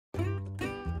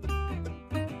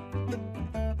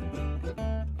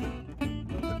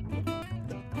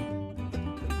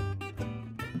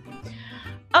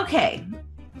Okay.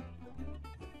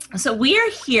 So we are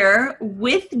here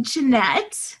with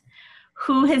Jeanette,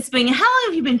 who has been, how long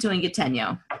have you been doing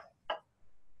Gattegno?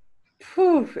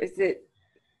 Is it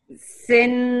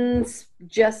since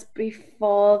just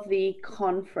before the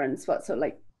conference? What, so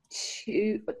like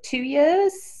two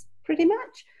years, pretty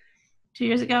much? 2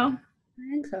 years ago?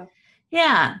 I think so.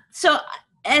 Yeah. So,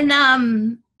 and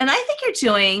I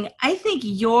think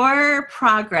your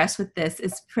progress with this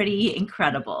is pretty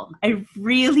incredible. I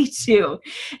really do.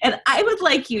 And I would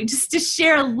like you just to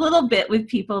share a little bit with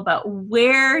people about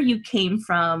where you came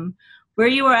from, where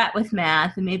you were at with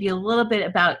math, and maybe a little bit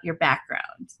about your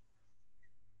background.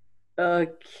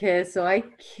 Okay, so I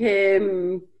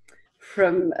came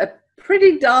from a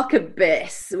pretty dark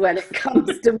abyss when it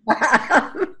comes to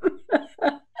math.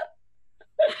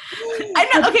 I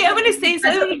know. Okay, I'm going to say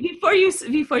something before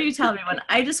you tell everyone.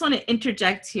 I just want to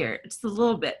interject here just a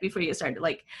little bit before you start.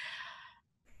 Like,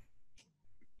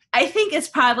 I think it's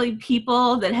probably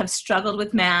people that have struggled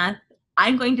with math.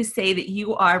 I'm going to say that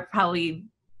you're probably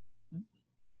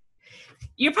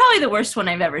the worst one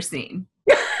I've ever seen.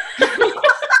 And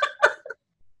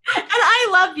I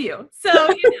love you,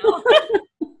 so you know.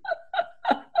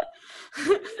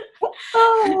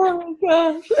 Oh my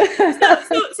gosh.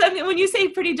 So I mean, when you say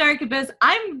pretty dark abyss,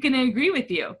 I'm going to agree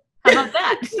with you. How about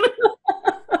that?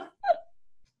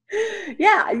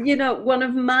 Yeah, one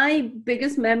of my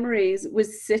biggest memories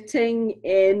was sitting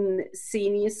in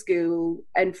senior school,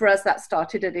 and for us that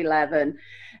started at 11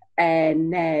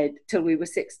 and till we were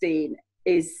 16,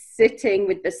 is sitting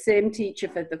with the same teacher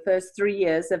for the first 3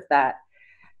 years of that.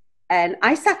 And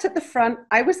I sat at the front,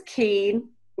 I was keen,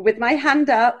 with my hand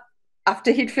up,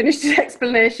 after he'd finished his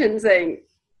explanation, saying,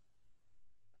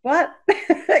 "What?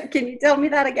 Can you tell me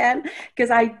that again?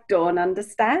 Because I don't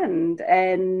understand."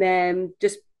 And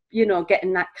just,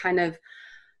 getting that kind of,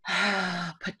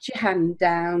 put your hand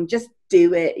down, just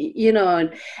do it,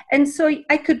 And so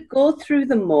I could go through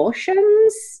the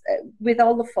motions with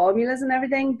all the formulas and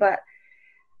everything, but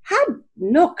had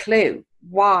no clue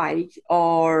why,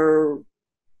 or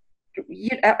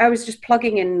I was just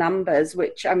plugging in numbers,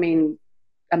 which, I mean,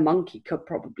 a monkey could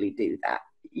probably do that.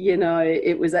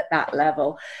 It was at that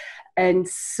level. And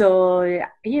so,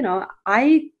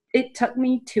 it took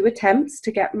me 2 attempts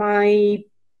to get my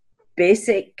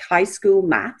basic high school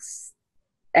maths.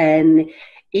 And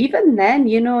even then,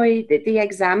 the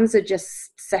exams are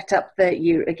just set up that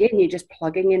you're just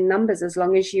plugging in numbers as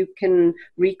long as you can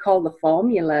recall the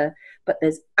formula, but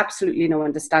there's absolutely no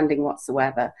understanding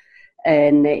whatsoever.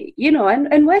 And,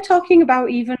 and we're talking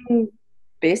about even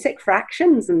basic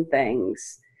fractions and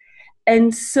things.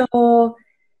 And so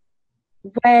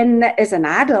when, as an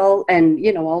adult and,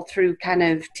 all through kind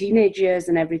of teenage years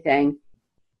and everything,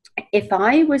 if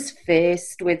I was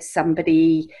faced with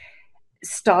somebody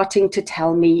starting to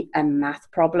tell me a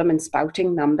math problem and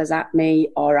spouting numbers at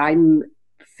me, or I'm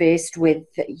faced with,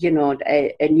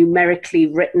 a numerically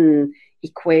written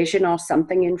equation or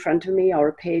something in front of me, or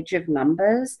a page of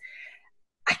numbers,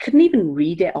 I couldn't even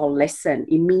read it or listen.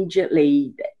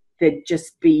 Immediately, there'd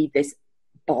just be this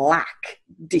black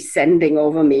descending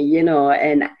over me,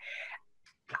 and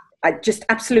I just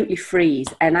absolutely freeze.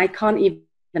 And I can't even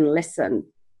listen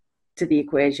to the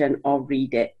equation or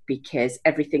read it because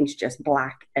everything's just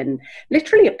black, and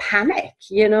literally a panic,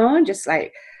 just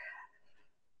like,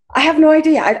 I have no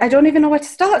idea. I don't even know where to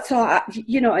start. So,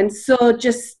 and so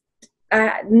just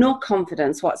no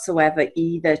confidence whatsoever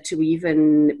either to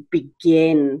even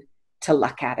begin to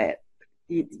look at it,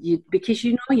 because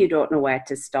you don't know where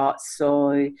to start.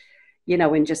 So,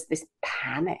 in just this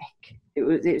panic, it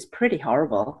was pretty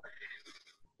horrible.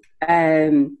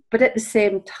 But at the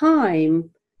same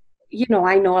time,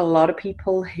 I know a lot of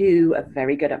people who are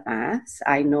very good at maths.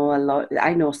 I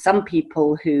know some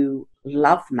people who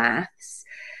love maths,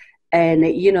 and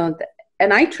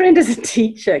and I trained as a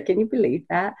teacher. Can you believe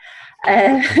that?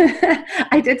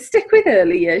 I did stick with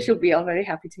early years. You'll be all very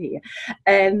happy to hear.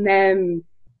 And and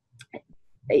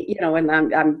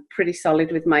I'm pretty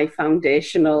solid with my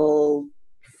foundational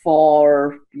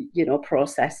 4,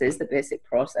 processes, the basic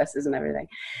processes and everything.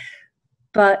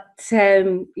 But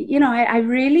I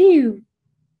really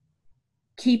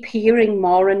keep hearing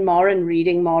more and more and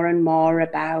reading more and more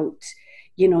about,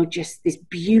 just this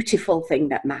beautiful thing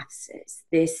that maths is.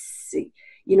 This,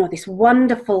 this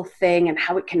wonderful thing, and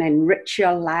how it can enrich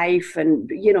your life. And,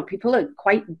 people are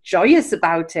quite joyous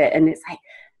about it. And it's like,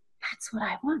 that's what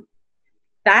I want.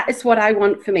 That is what I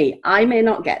want for me. I may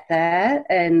not get there,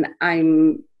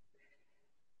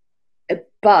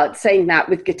 but saying that,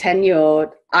 with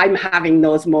Gattegno, I'm having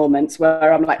those moments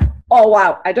where I'm like, oh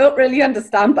wow, I don't really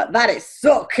understand, but that is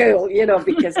so cool,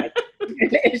 because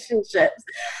relationships,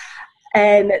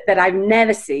 and that I've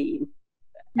never seen.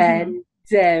 And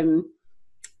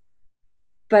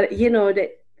but you know,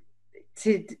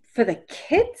 for the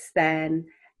kids, then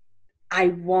I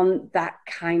want that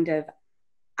kind of.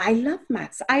 I love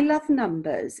maths. I love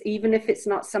numbers, even if it's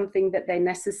not something that they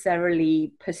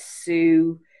necessarily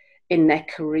pursue in their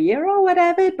career or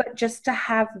whatever. But just to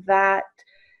have that,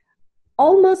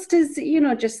 almost as, you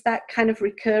know, just that kind of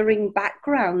recurring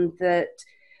background that,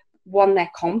 one, they're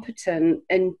competent,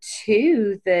 and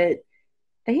two, that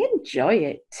they enjoy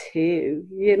it too.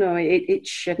 You know, it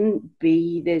shouldn't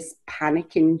be this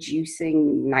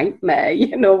panic-inducing nightmare,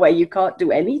 you know, where you can't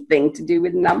do anything to do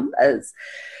with numbers.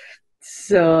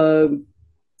 So,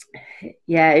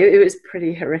 yeah, it was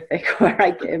pretty horrific where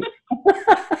I came.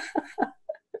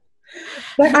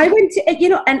 But I went to, you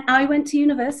know, and I went to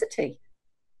university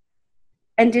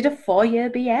and did a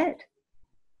 4-year B.Ed.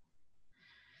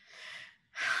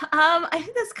 I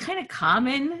think that's kind of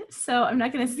common, so I'm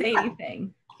not going to say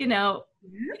anything. You know,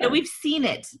 we've seen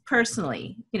it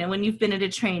personally. You know, when you've been at a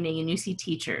training and you see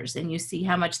teachers and you see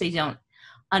how much they don't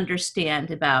understand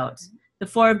about the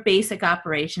 4 basic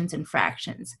operations and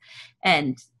fractions,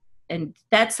 and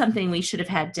that's something we should have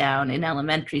had down in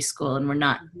elementary school, and we're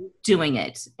not doing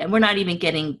it, and we're not even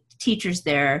getting teachers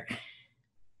there,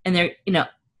 and they're, you know,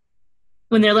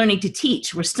 when they're learning to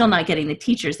teach, we're still not getting the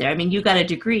teachers there. I mean, you got a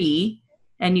degree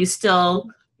and you still,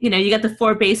 you know, you got the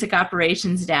 4 basic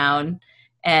operations down,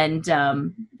 and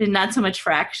not so much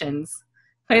fractions.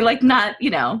 But like, not,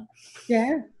 you know.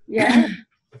 Yeah.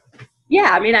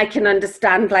 Yeah, I mean, I can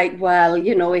understand, like, well,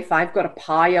 you know, if I've got a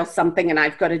pie or something and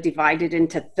I've got to divide it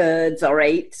into thirds or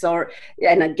eighths,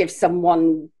 and I give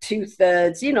someone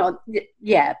 2/3, you know,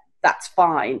 yeah, that's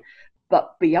fine.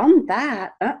 But beyond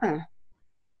that,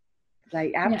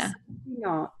 like, absolutely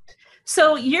not.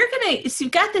 So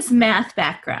you've got this math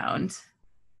background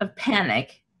of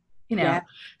panic, you know. Yeah.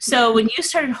 So when you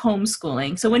started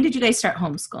homeschooling, so when did you guys start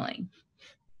homeschooling?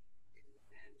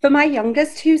 For my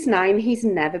youngest, who's 9, he's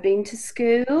never been to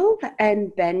school.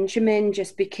 And Benjamin,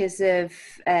 just because of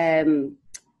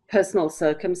personal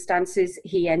circumstances,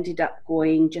 he ended up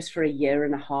going just for 1.5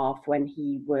 years when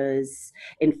he was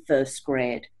in 1st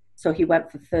grade. So he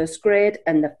went for 1st grade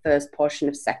and the first portion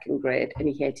of 2nd grade, and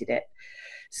he hated it.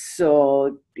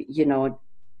 So, you know,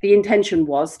 the intention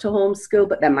was to homeschool,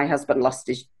 but then my husband lost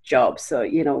his job. So,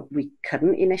 you know, we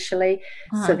couldn't initially.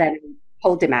 So then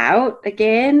pulled him out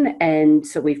again, and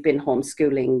so we've been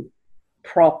homeschooling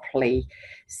properly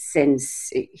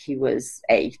since he was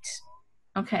 8.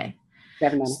 Okay.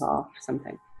 7.5,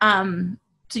 something.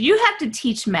 So you have to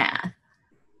teach math.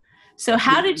 So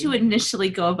how did you initially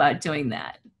go about doing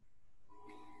that?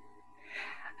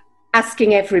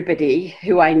 Asking everybody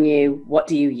who I knew, what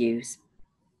do you use?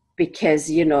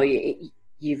 Because, you know,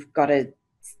 you've got to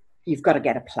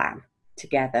get a plan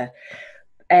together.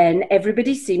 And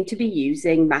everybody seemed to be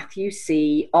using Matthew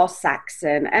C. or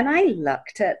Saxon. And I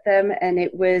looked at them, and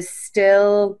it was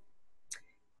still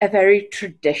a very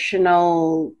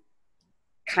traditional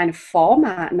kind of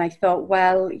format. And I thought,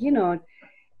 well, you know,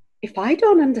 if I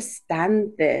don't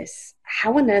understand this,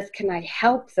 how on earth can I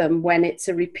help them when it's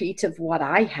a repeat of what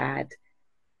I had,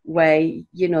 where,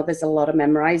 you know, there's a lot of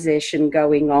memorization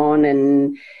going on,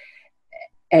 and,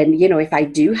 you know, if I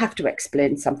do have to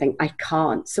explain something, I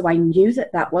can't. So I knew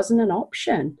that wasn't an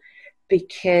option,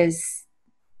 because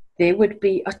they would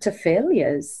be utter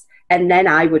failures. And then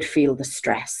I would feel the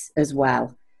stress as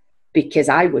well, because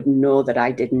I would know that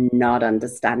I did not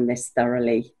understand this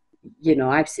thoroughly. You know,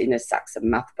 I've seen a Saxon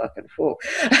math book and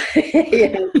you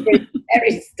know,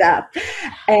 very stuff.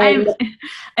 And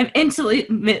I'm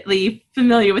intimately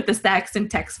familiar with the Saxon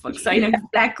textbook, so I know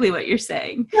exactly what you're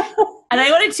saying.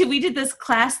 And we did this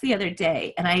class the other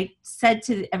day, and I said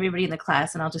to everybody in the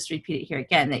class, and I'll just repeat it here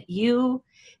again, that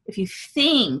if you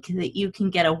think that you can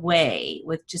get away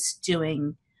with just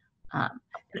doing an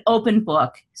open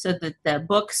book, so that the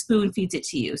book spoon feeds it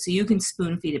to you, so you can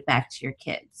spoon feed it back to your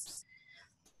kids.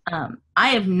 I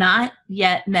have not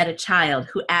yet met a child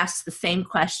who asks the same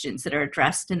questions that are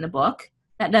addressed in the book.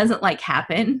 That doesn't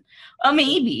happen. Well,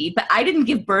 maybe, but I didn't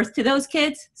give birth to those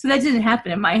kids, so that didn't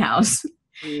happen in my house.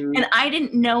 And I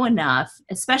didn't know enough,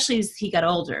 especially as he got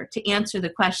older, to answer the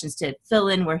questions, to fill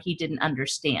in where he didn't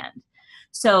understand.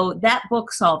 So that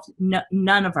book solved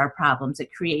none of our problems.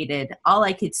 It created, all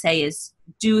I could say is,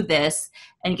 do this,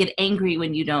 and get angry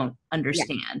when you don't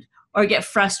understand, or get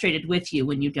frustrated with you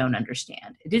when you don't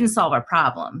understand. It didn't solve our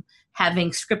problem.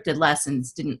 Having scripted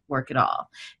lessons didn't work at all.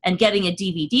 And getting a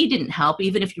DVD didn't help,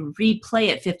 even if you replay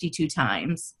it 52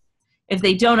 times. If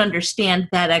they don't understand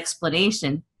that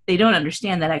explanation, they don't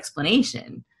understand that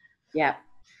explanation. Yeah.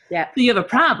 Yeah. So you have a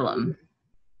problem.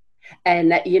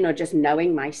 And, just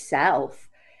knowing myself,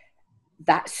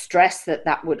 that stress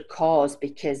that would cause,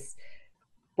 because,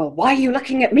 well, why are you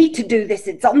looking at me to do this?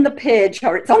 It's on the page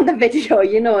or it's on the video,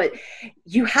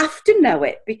 you have to know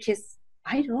it, because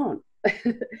I don't.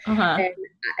 Uh-huh.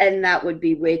 and that would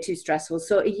be way too stressful.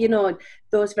 So,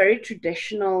 those very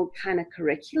traditional kind of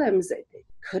curriculums, it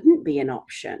couldn't be an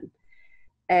option.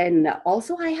 And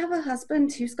also, I have a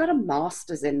husband who's got a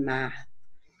master's in math.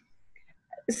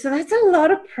 So that's a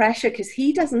lot of pressure, because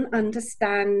he doesn't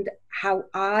understand how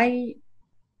I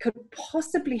could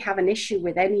possibly have an issue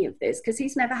with any of this, because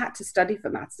he's never had to study for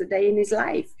maths a day in his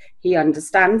life. He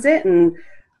understands it, and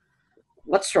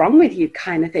what's wrong with you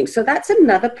kind of thing. So that's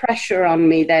another pressure on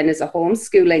me then as a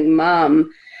homeschooling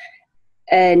mom.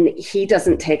 And he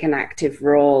doesn't take an active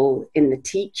role in the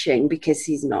teaching because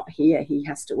he's not here. He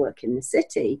has to work in the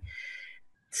city.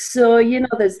 So,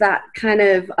 there's that kind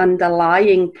of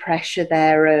underlying pressure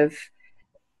there of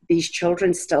these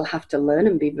children still have to learn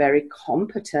and be very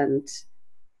competent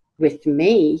with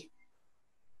me,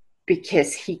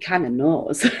 because he kind of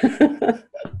knows.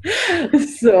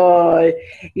 So,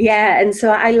 yeah. And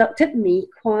so I looked at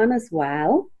Mequon as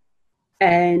well.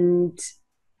 And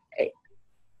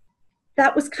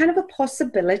that was kind of a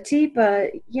possibility,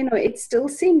 but, it still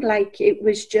seemed like it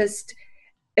was just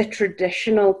a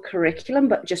traditional curriculum,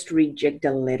 but just rejigged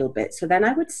a little bit. So then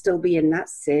I would still be in that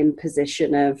same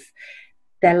position of,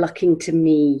 they're looking to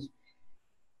me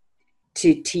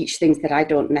to teach things that I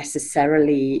don't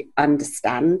necessarily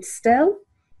understand still.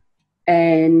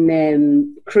 And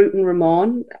Crute and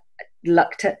Ramon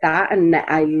looked at that, and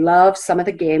I love some of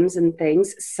the games and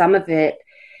things. Some of it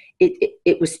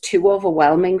was too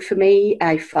overwhelming for me.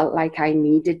 I felt like I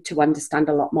needed to understand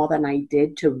a lot more than I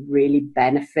did to really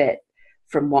benefit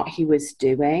from what he was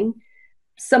doing.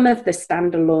 Some of the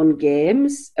standalone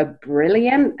games are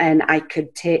brilliant, and I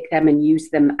could take them and use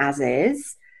them as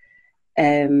is.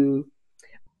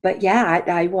 But yeah,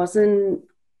 I wasn't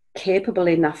capable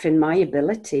enough in my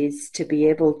abilities to be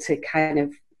able to kind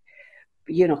of,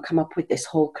 come up with this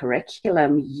whole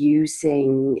curriculum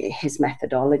using his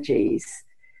methodologies.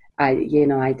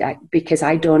 Because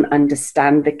I don't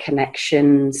understand the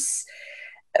connections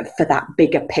for that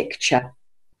bigger picture.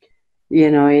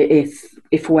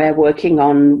 If we're working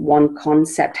on one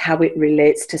concept, how it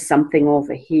relates to something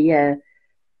over here,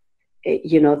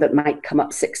 that might come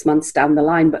up 6 months down the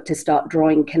line, but to start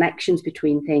drawing connections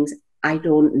between things, I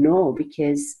don't know,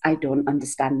 because I don't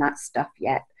understand that stuff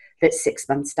yet, that's 6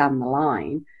 months down the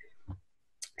line.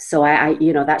 So I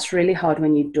that's really hard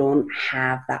when you don't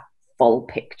have that full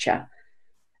picture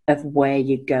of where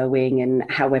you're going and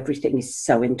how everything is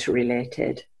so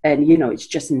interrelated. And, it's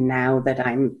just now that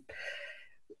I'm,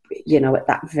 at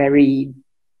that very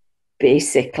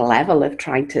basic level of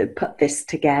trying to put this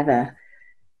together.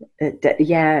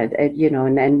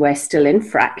 And we're still in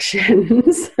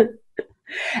fractions.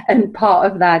 And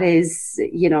part of that is,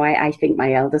 I think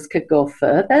my eldest could go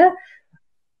further,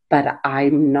 but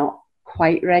I'm not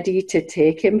quite ready to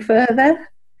take him further.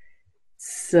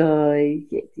 So,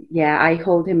 yeah, I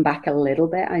hold him back a little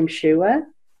bit, I'm sure.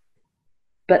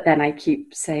 But then I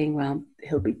keep saying, well,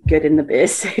 he'll be good in the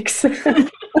basics.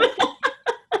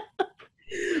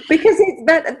 Because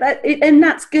and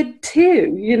that's good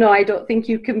too. I don't think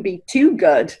you can be too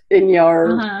good in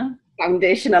your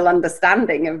foundational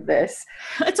understanding of this.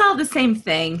 It's all the same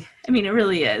thing. I mean, it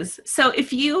really is. So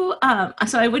if you,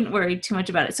 so I wouldn't worry too much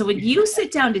about it. So when you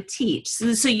sit down to teach,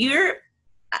 so you're,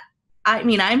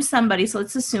 I'm somebody, so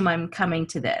let's assume I'm coming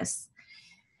to this,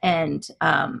 and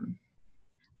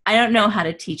I don't know how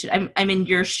to teach it. I'm in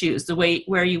your shoes, the way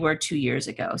where you were 2 years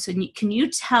ago. So can you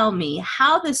tell me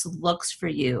how this looks for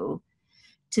you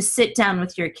to sit down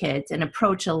with your kids and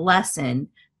approach a lesson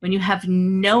when you have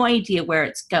no idea where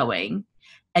it's going,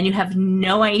 and you have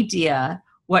no idea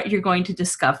what you're going to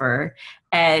discover,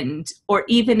 or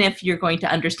even if you're going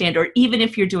to understand, or even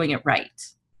if you're doing it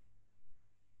right?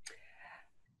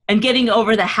 And getting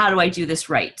over the, how do I do this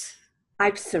right?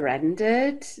 I've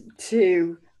surrendered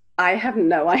to, I have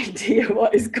no idea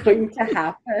what is going to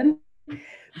happen,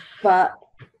 but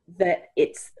that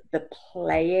it's the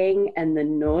playing and the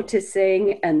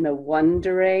noticing and the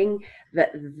wondering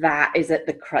that is at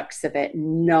the crux of it,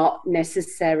 not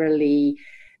necessarily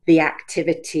the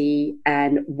activity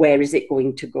and where is it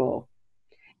going to go.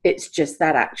 It's just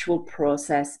that actual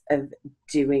process of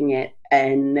doing it.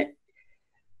 And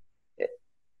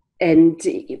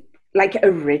like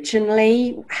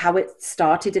originally, how it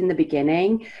started in the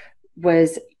beginning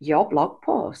was your blog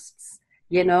posts.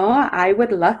 I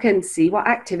would look and see what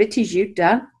activities you'd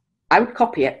done. I would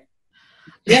copy it.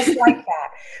 just like that,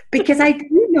 because I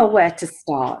do know where to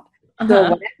start. So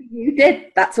Uh-huh. whatever you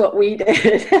did, that's what we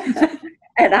did.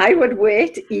 And I would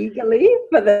wait eagerly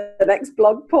for the next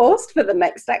blog post, for the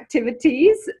next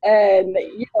activities. And,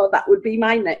 that would be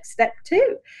my next step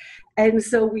too. And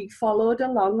so we followed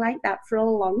along like that for a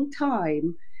long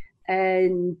time.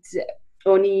 And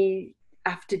only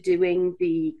after doing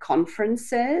the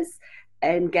conferences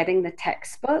and getting the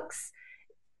textbooks,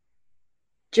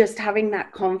 just having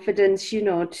that confidence,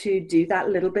 to do that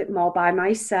little bit more by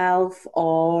myself,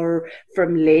 or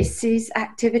from Lacey's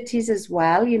activities as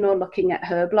well, looking at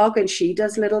her blog and she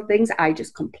does little things. I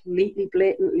just completely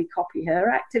blatantly copy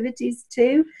her activities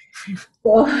too.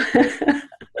 So,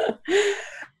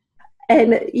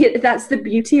 and that's the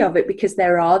beauty of it, because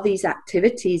there are these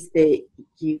activities that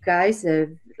you guys have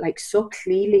like so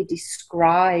clearly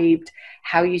described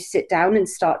how you sit down and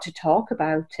start to talk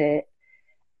about it.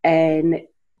 And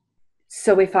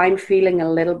so if I'm feeling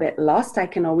a little bit lost, I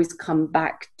can always come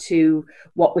back to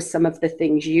what were some of the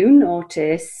things you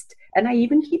noticed. And I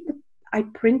even I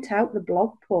print out the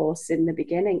blog posts in the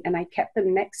beginning and I kept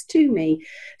them next to me.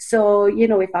 So,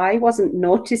 if I wasn't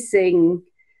noticing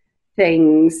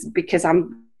things, because I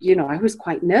was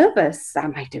quite nervous,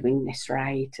 am I doing this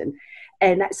right?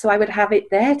 And so I would have it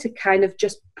there to kind of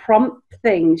just prompt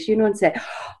things, and say,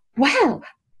 well,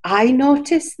 I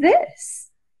noticed this.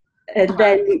 And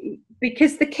then,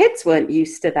 because the kids weren't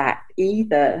used to that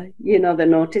either, the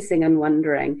noticing and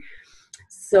wondering.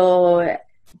 So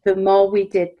the more we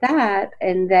did that,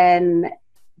 and then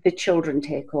the children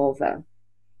take over.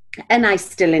 And I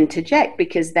still interject,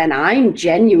 because then I'm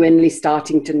genuinely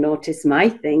starting to notice my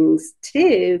things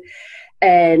too.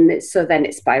 And so then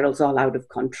it spirals all out of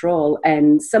control.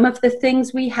 And some of the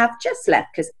things we have just left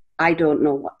because I don't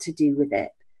know what to do with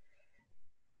it.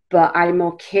 But I'm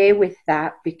okay with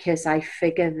that, because I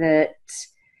figure that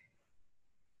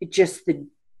just the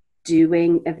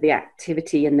doing of the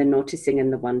activity and the noticing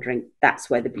and the wondering, that's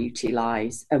where the beauty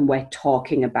lies. And we're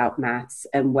talking about maths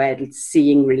and we're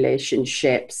seeing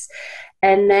relationships.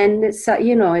 And then, so,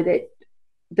 that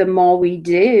the more we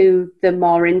do, the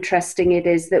more interesting it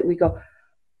is that we go,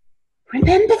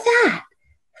 remember that?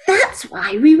 That's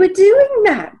why we were doing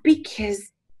that, because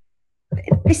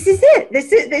this is it.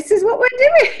 This is what we're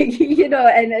doing,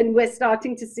 and we're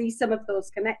starting to see some of those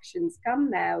connections come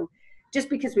now, just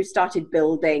because we've started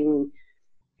building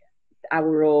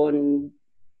our own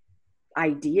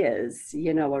ideas,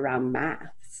 around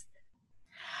maths.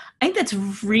 I think that's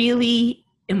really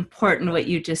important what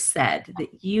you just said,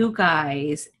 that you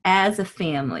guys as a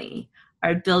family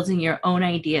are building your own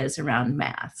ideas around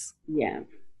maths. Yeah.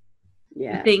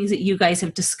 The things that you guys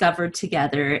have discovered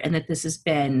together, and that this has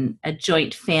been a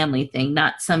joint family thing,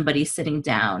 not somebody sitting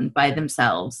down by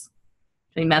themselves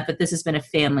doing math, but this has been a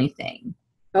family thing.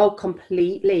 Oh,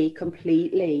 completely.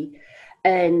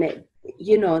 And,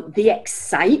 the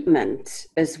excitement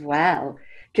as well,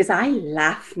 because I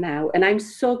laugh now, and I'm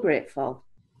so grateful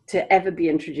to ever be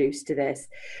introduced to this,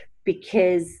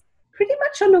 because pretty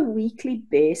much on a weekly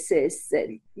basis,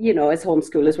 as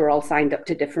homeschoolers, we're all signed up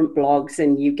to different blogs,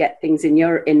 and you get things in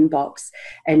your inbox,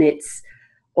 and it's,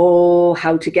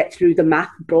 how to get through the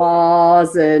math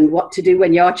blahs, and what to do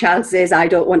when your child says, I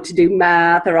don't want to do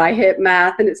math, or I hate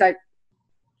math. And it's like,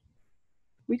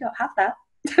 we don't have that.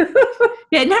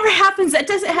 Yeah, it never happens. That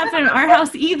doesn't happen in our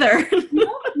house either.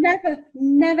 No, never.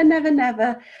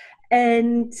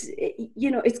 And,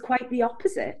 it's quite the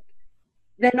opposite.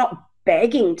 They're not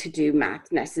begging to do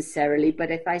math necessarily,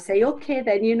 but if I say, okay,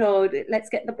 then, let's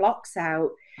get the blocks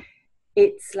out,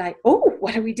 it's like, oh,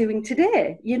 what are we doing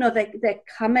today? They're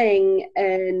coming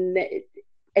and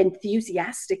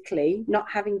enthusiastically, not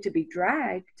having to be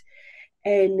dragged.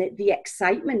 And the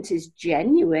excitement is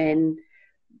genuine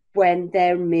when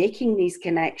they're making these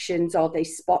connections, or they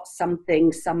spot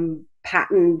something, some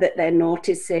pattern that they're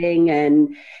noticing.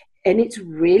 And it's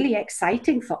really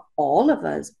exciting for all of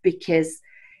us, because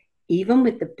even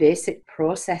with the basic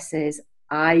processes,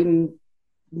 I'm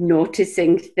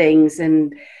noticing things,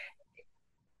 and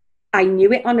I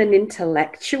knew it on an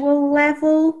intellectual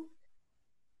level,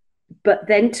 but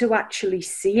then to actually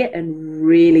see it and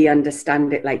really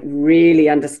understand it, like really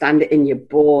understand it in your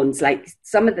bones, like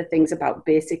some of the things about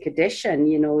basic addition,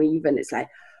 even it's like,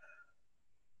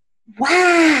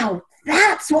 wow,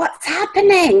 that's what's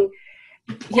happening.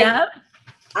 Yeah.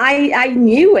 I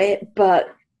knew it,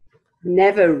 but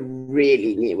never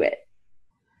really knew it.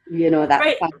 That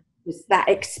right. Just that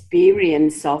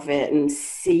experience of it and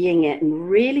seeing it and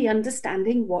really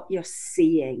understanding what you're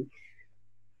seeing.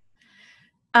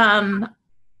 There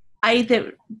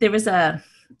was I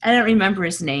don't remember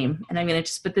his name, and I'm going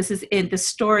to but this is in the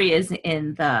story is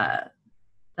in the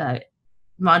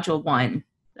module 1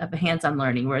 of a hands-on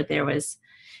learning, where there was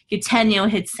Gattegno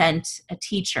had sent a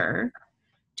teacher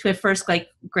to a first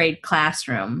grade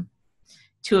classroom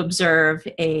to observe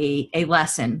a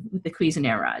lesson with the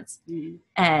Cuisenaire rods. Mm.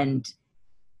 And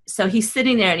so he's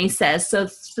sitting there and he says, so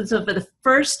for the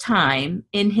first time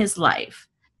in his life,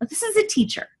 this is a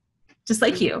teacher, just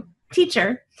like you,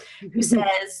 teacher, who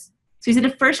says, so he's in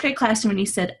a first grade classroom and he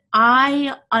said,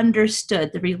 I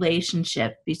understood the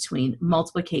relationship between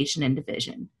multiplication and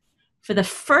division for the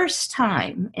first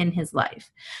time in his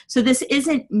life. So this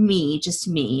isn't just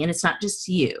me, and it's not just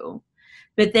you,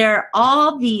 but there are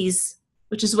all these,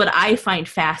 which is what I find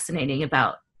fascinating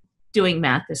about doing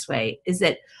math this way, is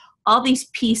that all these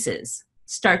pieces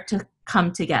start to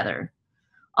come together,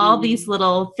 all these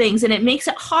little things, and it makes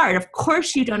it hard. Of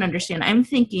course you don't understand. I'm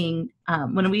thinking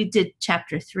when we did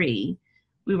chapter 3,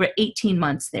 we were 18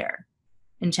 months there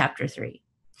in chapter 3.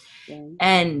 Yeah.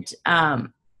 And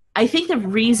I think the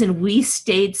reason we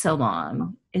stayed so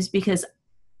long is because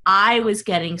I was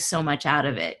getting so much out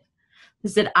of it,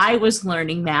 is that I was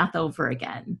learning math over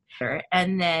again.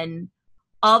 And then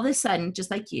all of a sudden, just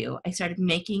like you, I started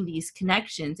making these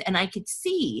connections, and I could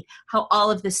see how all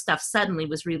of this stuff suddenly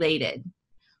was related.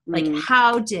 Like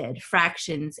how did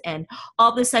fractions, and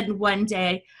all of a sudden one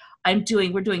day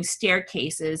we're doing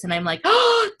staircases, and I'm like,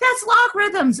 oh, that's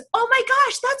logarithms. Oh my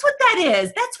gosh, that's what that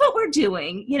is. That's what we're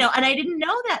doing, and I didn't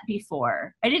know that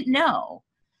before. I didn't know.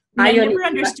 I never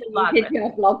understood logarithms.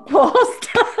 Your blog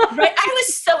post. Right? I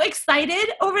was so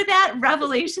excited over that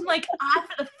revelation. Like,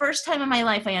 for the first time in my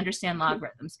life, I understand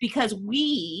logarithms, because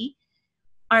we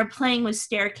are playing with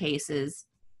staircases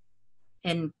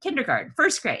in kindergarten,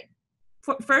 first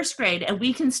grade, and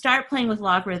we can start playing with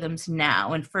logarithms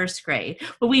now in first grade.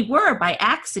 But we were by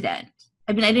accident.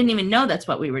 I mean, I didn't even know that's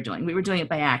what we were doing. We were doing it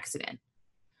by accident.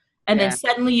 And then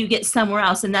suddenly you get somewhere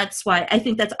else. And that's why, I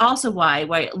think that's also why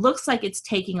it looks like it's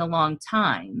taking a long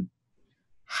time,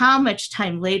 how much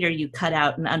time later you cut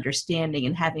out in understanding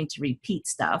and having to repeat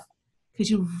stuff,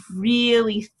 because you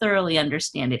really thoroughly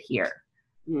understand it here.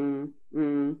 And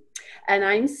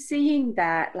I'm seeing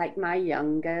that, like my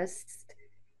youngest,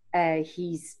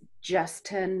 he's just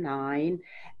turned 9,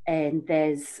 and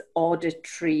there's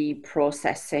auditory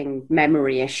processing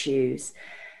memory issues.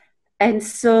 And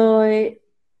so,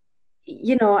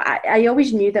 I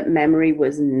always knew that memory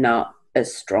was not a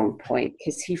strong point,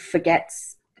 because he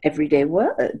forgets everyday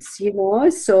words,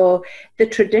 So the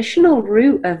traditional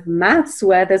route of maths,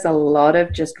 where there's a lot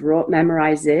of just rote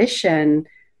memorization,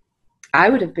 I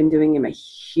would have been doing him a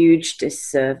huge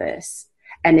disservice.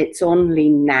 And it's only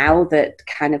now that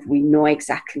kind of we know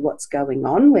exactly what's going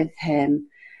on with him.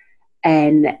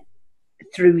 And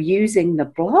through using the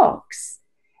blocks,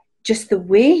 just the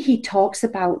way he talks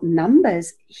about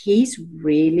numbers, he's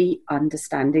really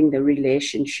understanding the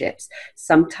relationships.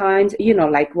 Sometimes,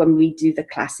 like when we do the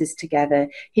classes together,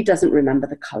 he doesn't remember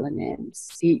the color names.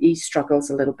 He struggles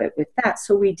a little bit with that.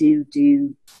 So we do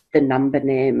the number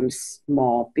names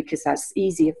more, because that's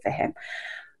easier for him.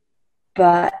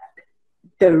 But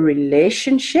the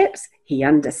relationships, he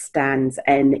understands,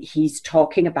 and he's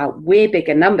talking about way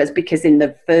bigger numbers, because in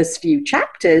the first few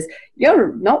chapters,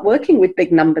 you're not working with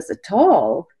big numbers at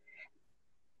all.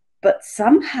 But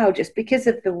somehow, just because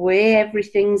of the way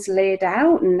everything's laid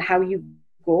out and how you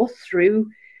go through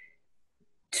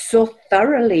so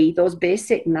thoroughly those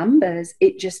basic numbers,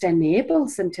 it just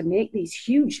enables them to make these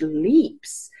huge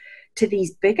leaps to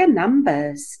these bigger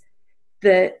numbers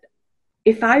that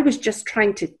if I was just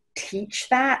trying to teach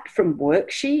that from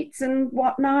worksheets and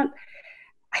whatnot,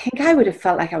 I think I would have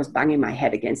felt like I was banging my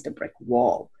head against a brick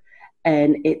wall.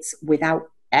 And it's without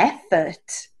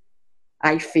effort,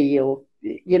 I feel,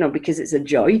 because it's a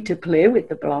joy to play with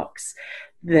the blocks,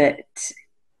 that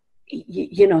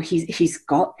he's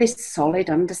got this solid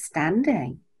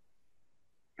understanding,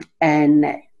 and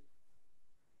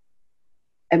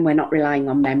we're not relying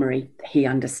on memory. He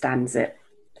understands it.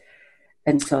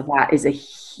 And so that is a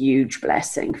huge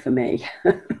blessing for me.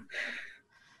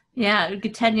 Yeah,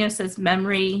 Gattegno says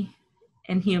memory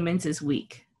in humans is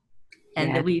weak.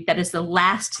 And that is the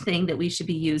last thing that we should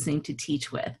be using to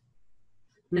teach with.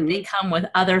 That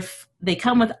they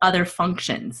come with other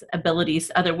functions,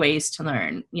 abilities, other ways to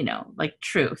learn, like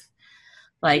truth,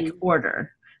 like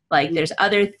order. Like there's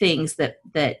other things that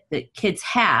kids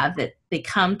have that they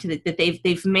come to that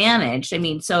they've managed. I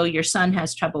mean, so your son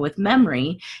has trouble with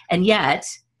memory, and yet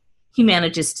he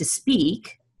manages to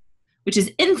speak, which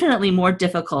is infinitely more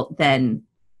difficult than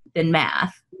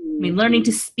math. I mean, learning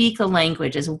to speak a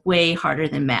language is way harder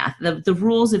than math. The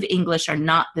rules of English are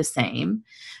not the same.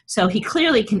 So he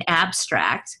clearly can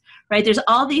abstract, right? There's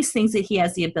all these things that he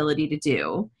has the ability to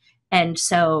do. And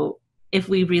so if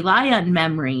we rely on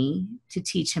memory to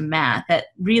teach him math, that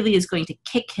really is going to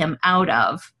kick him out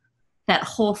of that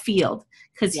whole field,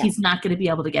 because he's not going to be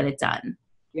able to get it done.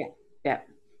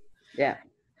 Yeah.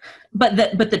 But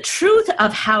the truth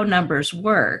of how numbers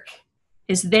work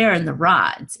is there in the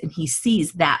rods, and he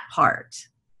sees that part.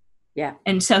 Yeah.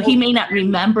 And so he may not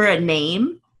remember a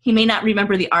name. He may not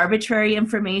remember the arbitrary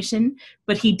information,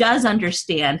 but he does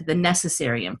understand the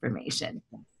necessary information.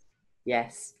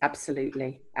 Yes,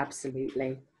 absolutely.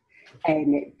 Absolutely.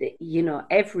 And, you know,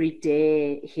 every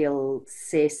day he'll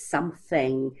say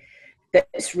something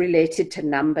that's related to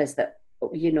numbers that,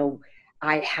 you know,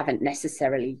 I haven't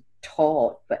necessarily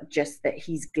taught, but just that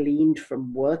he's gleaned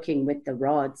from working with the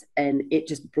rods. And it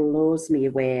just blows me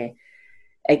away,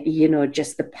 you know,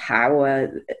 just the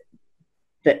power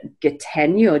that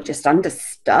Gattegno just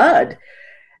understood.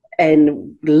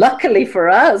 And luckily for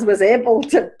us, was able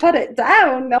to put it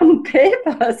down on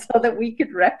paper so that we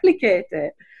could replicate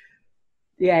it.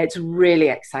 Yeah, it's really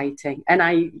exciting. And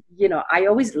I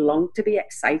always long to be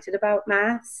excited about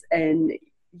maths. And,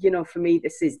 you know, for me,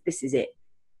 this is it.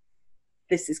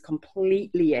 This is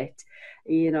completely it.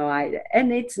 You know,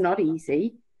 and it's not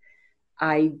easy.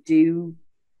 I do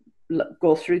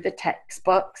go through the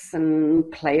textbooks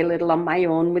and play a little on my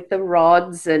own with the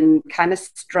rods and kind of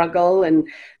struggle. And,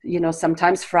 you know,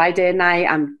 sometimes Friday night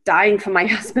I'm dying for my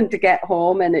husband to get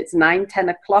home, and it's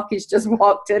 9-10 o'clock. He's just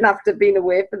walked in after being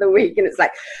away for the week, and it's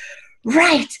like,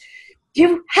 right,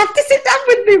 you have to sit down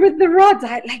with me with the rods.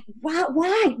 I like,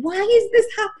 why is this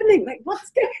happening? Like,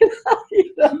 what's going on?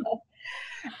 You know?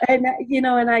 And, you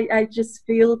know, and I just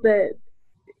feel that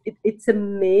it's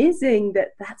amazing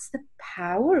that that's the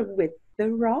power with the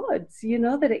rods, you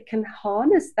know, that it can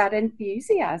harness that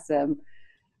enthusiasm,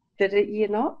 that you're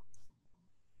not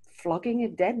flogging a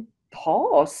dead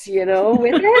horse, you know,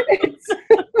 with it.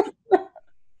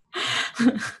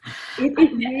 It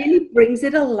really brings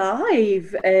it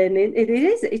alive, and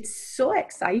it's so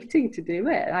exciting to do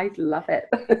it. I love it.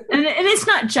 And it's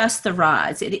not just the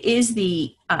rods. It is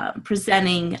the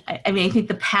presenting. I mean, I think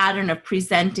the pattern of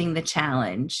presenting the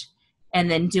challenge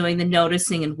and then doing the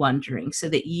noticing and wondering, so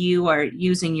that you are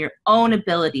using your own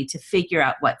ability to figure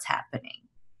out what's happening.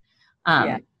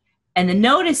 And the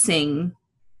noticing,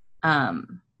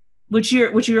 which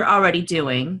you're already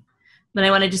doing. But I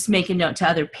want to just make a note to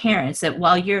other parents that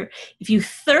if you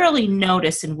thoroughly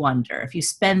notice and wonder, if you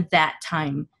spend that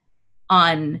time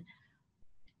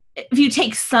if you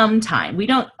take some time, we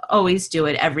don't always do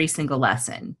it every single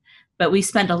lesson, but we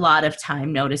spend a lot of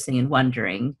time noticing and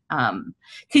wondering,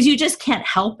 because you just can't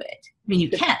help it. I mean, you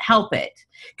can't help it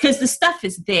because the stuff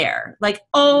is there. Like,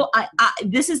 oh,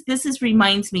 this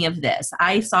reminds me of this.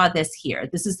 I saw this here.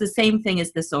 This is the same thing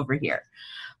as this over here.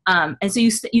 And so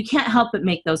you can't help but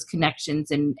make those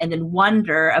connections and then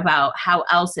wonder about how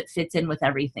else it fits in with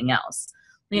everything else.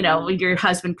 You know, when your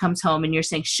husband comes home and you're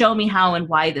saying, show me how and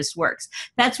why this works.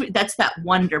 That's that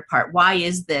wonder part. Why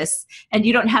is this? And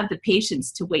you don't have the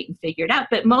patience to wait and figure it out.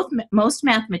 But most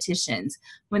mathematicians,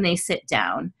 when they sit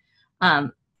down,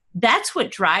 that's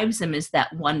what drives them, is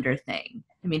that wonder thing.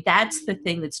 I mean, that's the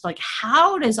thing that's like,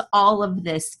 how does all of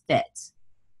this fit?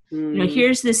 You know,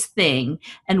 here's this thing,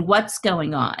 and what's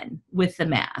going on with the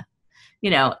math, you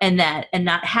know, and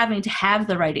not having to have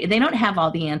the right, they don't have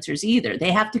all the answers either.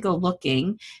 They have to go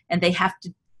looking, and they have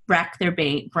to rack their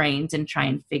brains and try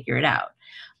and figure it out.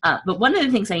 But one of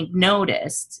the things I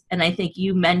noticed, and I think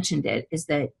you mentioned it, is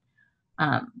that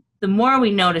the more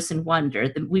we notice and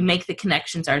wonder, we make the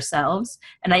connections ourselves.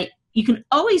 And you can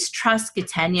always trust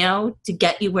Gattegno to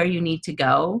get you where you need to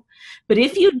go. But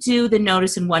if you do the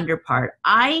notice and wonder part,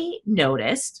 I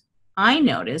noticed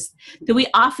that we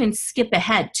often skip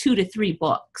ahead 2 to 3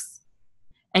 books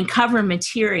and cover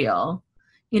material,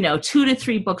 you know, 2 to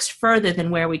 3 books further than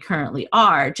where we currently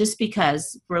are, just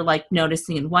because we're like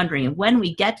noticing and wondering. And when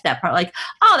we get to that part, like,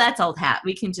 oh, that's old hat.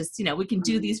 We can just, you know, we can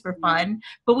do these for fun.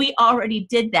 But we already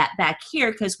did that back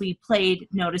here because we played,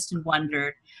 noticed and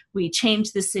wondered. We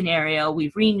changed the scenario.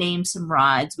 We renamed some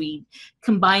rods. We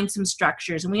combined some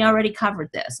structures, and we already covered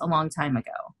this a long time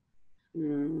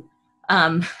ago.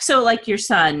 So like your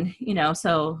son, you know,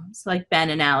 so like Ben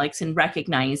and Alex, and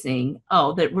recognizing,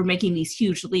 that we're making these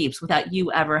huge leaps without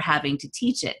you ever having to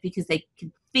teach it, because they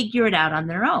can figure it out on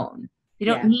their own. They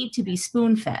don't need to be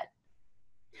spoon-fed.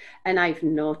 And I've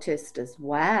noticed as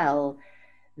well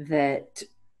that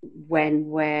when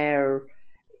we're,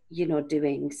 you know,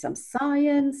 doing some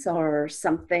science or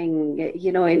something,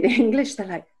 you know, in English, they're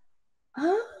like,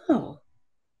 oh,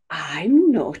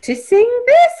 I'm noticing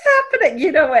this happening,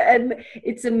 you know, and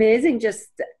it's amazing just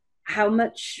how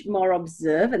much more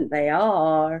observant they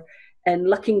are. and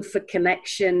looking for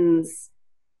connections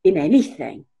in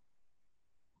anything.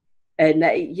 And,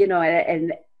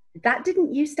 and that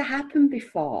didn't used to happen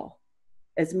before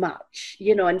as much,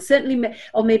 and certainly,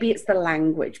 or maybe it's the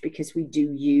language, because we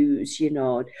do use,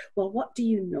 well, what do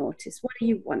you notice? What are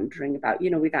you wondering about?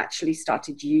 We've actually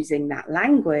started using that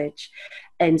language.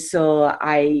 And so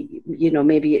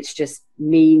maybe it's just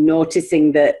me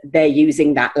noticing that they're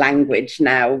using that language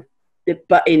now,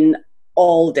 but in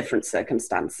all different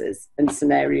circumstances and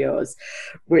scenarios,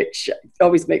 which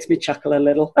always makes me chuckle a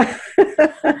little.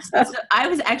 So I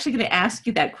was actually going to ask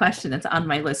you that question that's on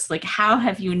my list. Like, how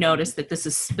have you noticed that this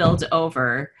is spilled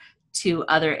over to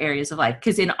other areas of life?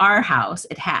 Because in our house,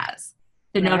 it has.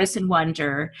 The notice and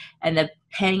wonder and the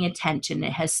paying attention,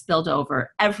 it has spilled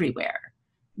over everywhere,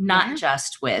 not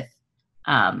just with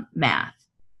math.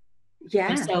 Yeah.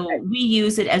 And so we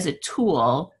use it as a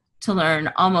tool to learn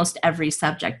almost every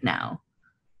subject now.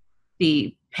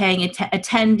 The paying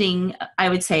attending, I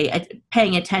would say,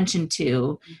 paying attention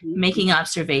to, making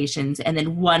observations, and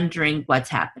then wondering what's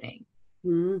happening.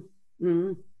 For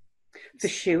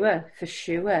sure.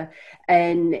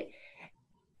 And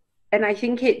I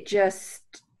think it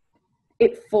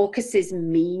focuses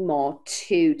me more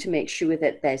too, to make sure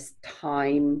that there's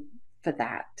time for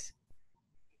that.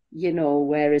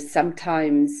 Whereas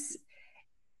sometimes,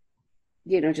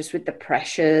 just with the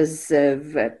pressures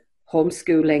of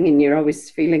homeschooling, and you're always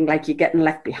feeling like you're getting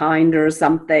left behind or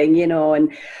something,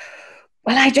 and,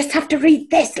 well, I just have to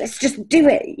read this, let's just do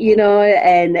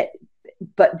it,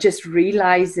 but just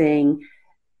realizing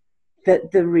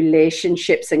that the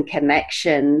relationships and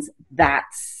connections,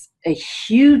 that's a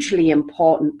hugely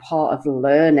important part of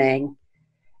learning,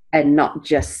 and not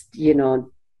just,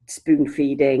 spoon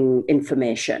feeding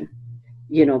information.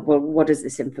 Well, what does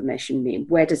this information mean?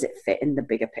 Where does it fit in the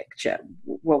bigger picture?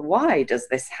 Well, why does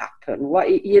this happen?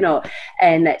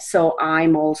 And so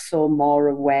I'm also more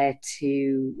aware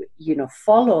to,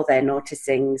 follow their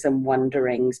noticings and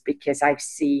wonderings, because I've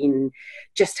seen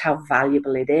just how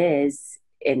valuable it is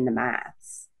in the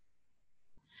maths.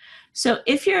 So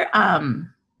if you're,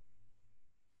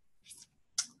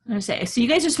 so you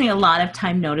guys are spending a lot of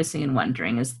time noticing and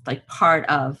wondering is like part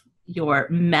of your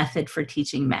method for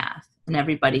teaching math, and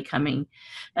everybody coming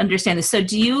to understand this. So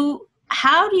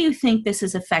how do you think this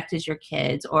has affected your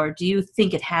kids, or do you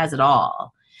think it has at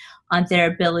all on their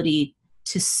ability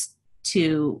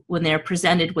to when they're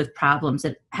presented with problems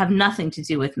that have nothing to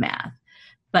do with math,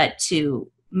 but to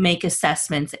make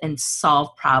assessments and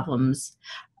solve problems?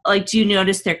 Like, do you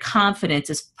notice their confidence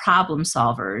as problem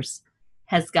solvers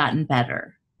has gotten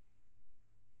better?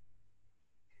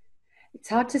 It's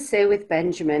hard to say with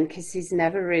Benjamin, because he's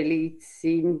never really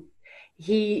seen,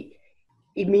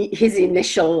 his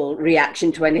initial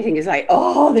reaction to anything is like,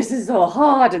 oh, this is so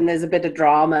hard, and there's a bit of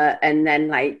drama, and then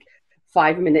like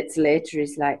 5 minutes later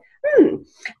he's like,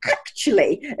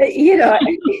 actually, he's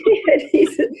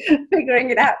figuring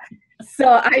it out.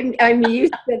 So I'm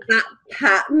used to that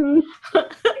pattern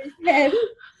with him.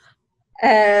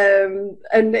 And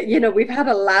we've had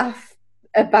a laugh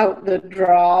about the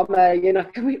drama.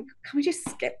 Can we just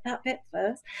skip that bit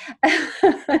first?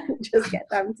 Just get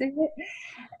down to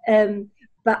it.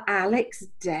 But Alex,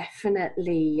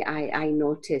 definitely I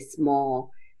notice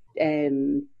more.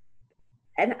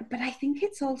 But I think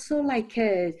it's also like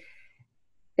a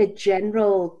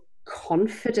general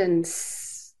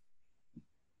confidence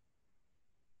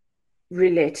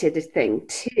related thing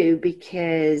too,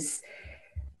 because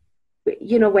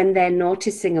when their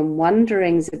noticing and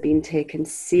wonderings are being taken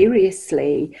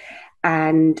seriously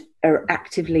and are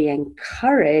actively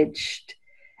encouraged,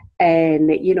 and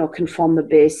can form the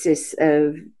basis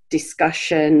of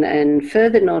discussion and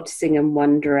further noticing and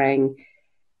wondering,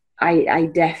 I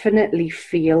definitely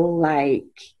feel like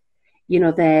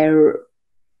they're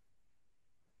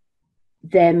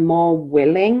more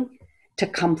willing to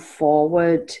come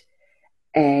forward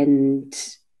and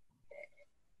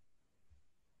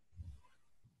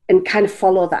kind of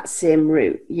follow that same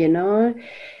route,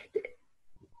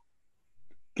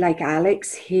 Like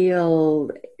Alex,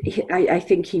 I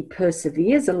think he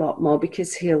perseveres a lot more,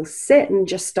 because he'll sit and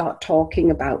just start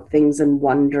talking about things and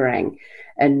wondering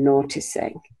and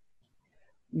noticing.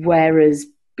 Whereas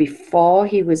before,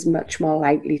 he was much more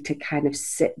likely to kind of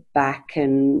sit back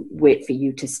and wait for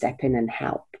you to step in and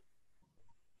help.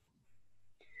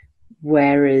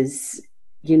 Whereas,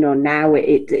 now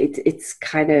it's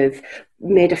kind of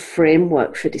made a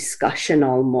framework for discussion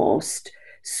almost.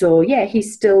 So yeah, he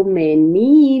still may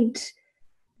need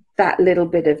that little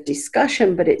bit of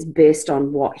discussion, but it's based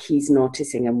on what he's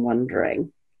noticing and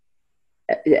wondering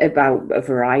about a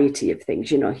variety of things.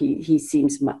 He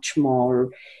seems much more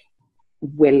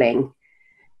willing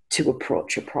to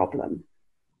approach a problem.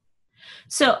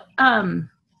 So,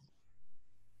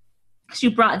 you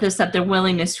brought this up, their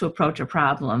willingness to approach a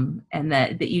problem, and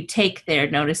that you take their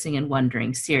noticing and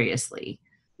wondering seriously.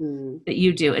 That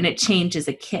you do, and it changes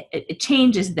a kid. It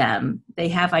changes them. They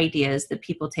have ideas that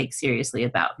people take seriously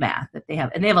about math. That they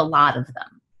have, and they have a lot of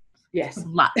them. Yes,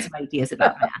 lots of ideas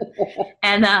about math.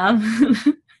 And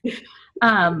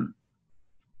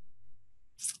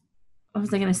what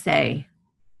was I going to say?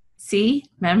 See,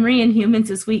 memory in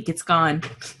humans is weak. It's gone.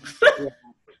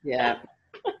 Yeah.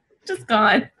 Just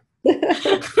gone.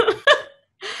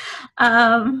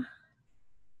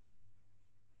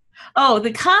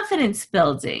 The confidence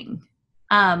building.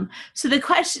 So the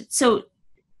question, so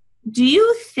do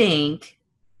you think,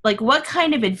 like, what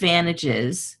kind of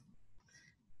advantages,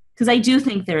 because I do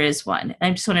think there is one,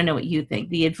 I just want to know what you think,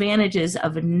 the advantages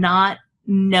of not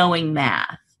knowing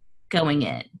math going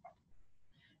in.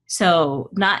 So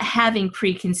not having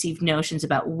preconceived notions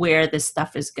about where this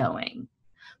stuff is going.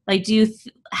 Like,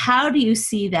 how do you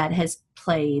see that has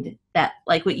played that,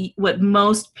 like what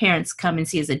most parents come and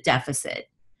see as a deficit?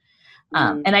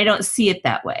 And I don't see it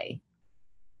that way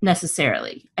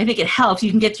necessarily. I think it helps. You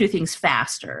can get through things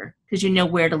faster because you know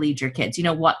where to lead your kids. You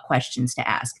know what questions to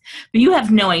ask. But you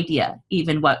have no idea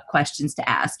even what questions to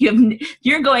ask.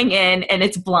 You're going in and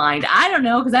it's blind. I don't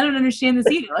know because I don't understand this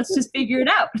either. Let's just figure it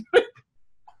out.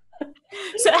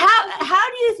 So how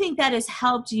do you think that has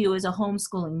helped you as a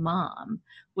homeschooling mom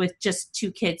with just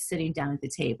two kids sitting down at the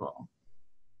table?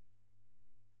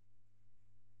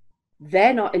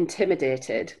 They're not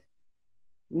intimidated.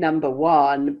 Number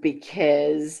one,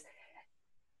 because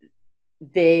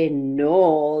they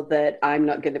know that I'm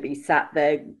not going to be sat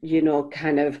there,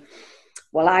 kind of,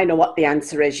 well, I know what the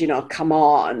answer is, come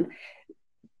on,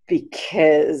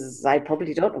 because I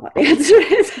probably don't know what the answer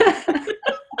is.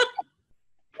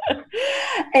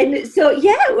 And so,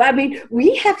 I mean,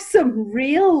 we have some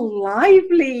real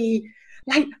lively,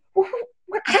 like,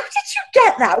 how did you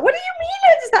get that? What do you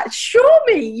mean it's that? Show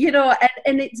me,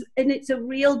 and it's a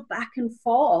real back and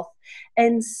forth.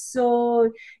 And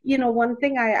so, one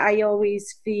thing I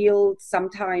always feel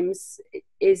sometimes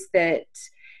is that,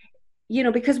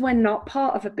 because we're not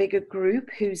part of a bigger group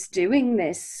who's doing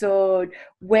this, so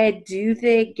where do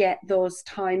they get those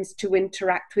times to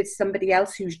interact with somebody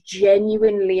else who's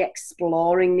genuinely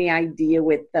exploring the idea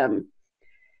with them,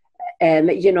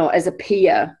 as a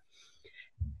peer?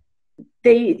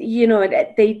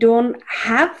 They don't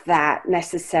have that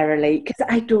necessarily, because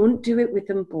I don't do it with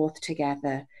them both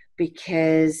together,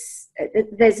 because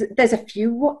there's a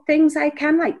few things I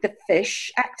can, like the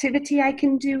fish activity I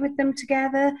can do with them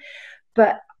together,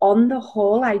 but on the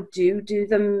whole I do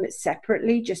them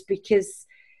separately, just because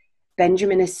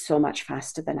Benjamin is so much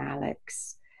faster than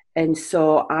Alex, and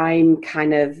so I'm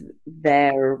kind of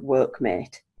their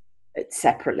workmate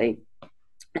separately.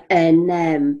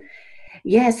 And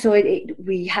so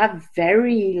we have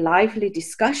very lively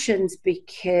discussions,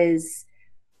 because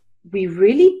we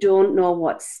really don't know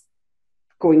what's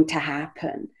going to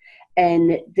happen.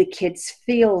 And the kids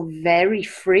feel very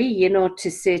free,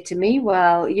 to say to me,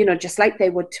 well, just like they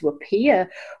would to a peer,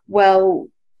 well,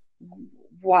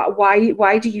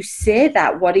 why do you say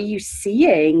that? What are you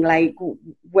seeing? Like,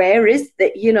 where is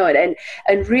that?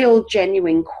 And real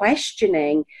genuine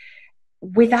questioning,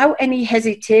 without any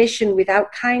hesitation,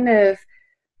 without kind of,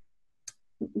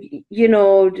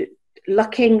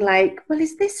 looking like, well,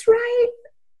 is this right?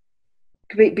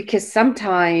 Because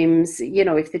sometimes,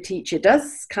 if the teacher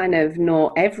does kind of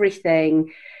know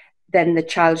everything, then the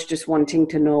child's just wanting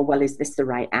to know, well, is this the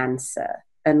right answer?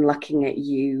 And looking at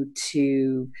you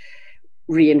to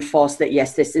reinforce that,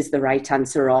 yes, this is the right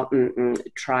answer, or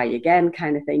try again,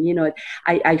 kind of thing.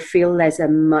 I feel there's a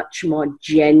much more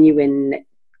genuine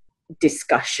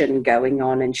discussion going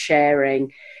on and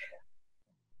sharing,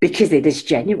 because it is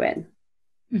genuine.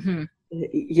 Mm-hmm.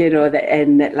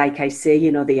 And like I say,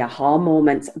 the aha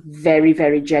moments, very,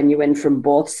 very genuine from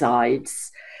both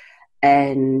sides.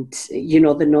 And,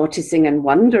 the noticing and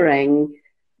wondering,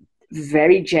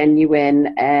 very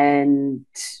genuine. And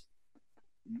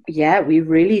we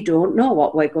really don't know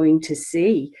what we're going to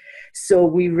see. So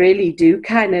we really do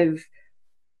kind of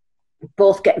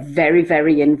both get very,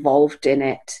 very involved in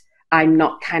it. I'm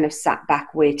not kind of sat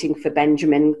back waiting for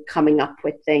Benjamin coming up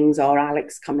with things, or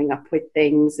Alex coming up with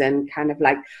things, and kind of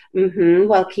like,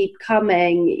 well, keep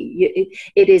coming.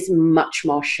 It is much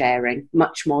more sharing,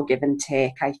 much more give and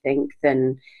take, I think,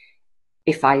 than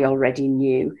if I already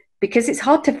knew, because it's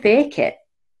hard to fake it.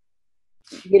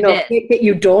 Fake that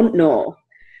you don't know.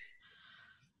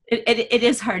 it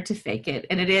is hard to fake it.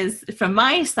 And it is, from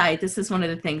my side, this is one of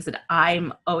the things that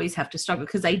I'm always have to struggle,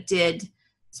 because I did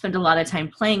spend a lot of time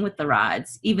playing with the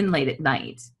rods, even late at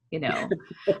night. You know,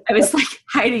 I was like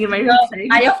hiding in my room.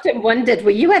 I often wondered,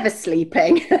 were you ever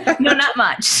sleeping? No, not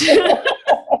much.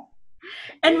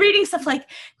 And reading stuff like,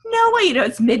 no way, you know,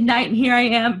 it's midnight and here I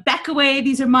am, back away,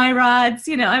 these are my rods.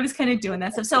 You know, I was kind of doing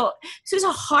that stuff. So it's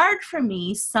hard for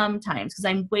me sometimes, because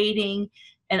I'm waiting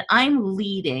and I'm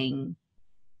leading,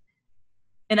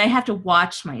 and I have to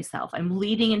watch myself. I'm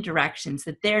leading in directions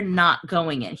that they're not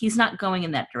going in. He's not going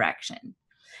in that direction.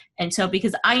 And so,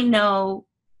 because I know,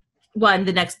 one,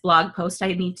 the next blog post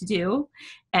I need to do,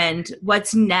 and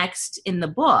what's next in the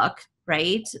book,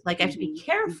 right? Like, I have to be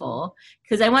careful,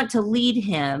 because I want to lead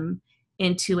him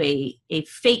into a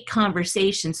fake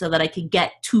conversation so that I can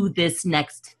get to this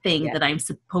next thing that I'm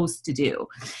supposed to do.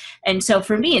 And so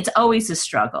for me, it's always a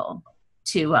struggle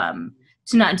to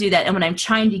not do that. And when I'm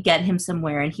trying to get him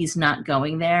somewhere and he's not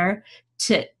going there,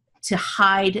 to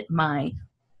hide my,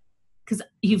 because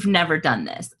you've never done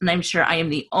this, and I'm sure I am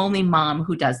the only mom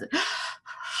who does it.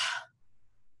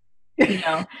 You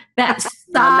know, that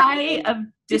sigh of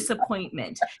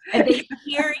disappointment, and they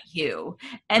hear you,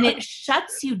 and it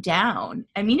shuts you down.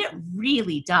 I mean, it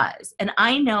really does. And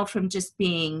I know from just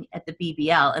being at the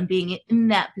BBL and being in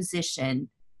that position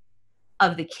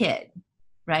of the kid,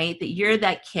 right? That you're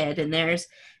that kid, and there's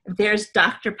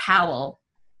Dr. Powell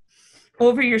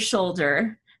over your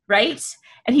shoulder, right?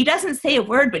 And he doesn't say a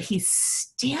word, but he's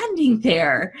standing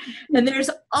there, and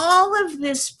there's all of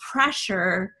this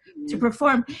pressure to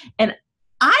perform. And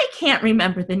I can't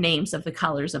remember the names of the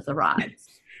colors of the rods,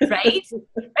 right?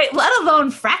 Right? Let alone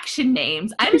fraction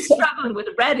names. I'm struggling with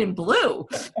red and blue,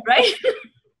 right?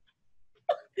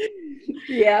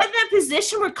 Yeah. And that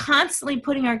position we're constantly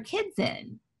putting our kids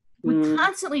in. We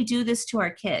constantly do this to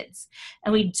our kids,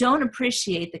 and we don't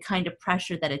appreciate the kind of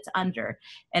pressure that it's under.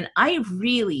 And I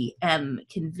really am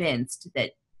convinced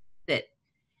that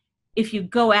if you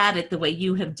go at it the way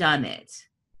you have done it,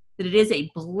 that it is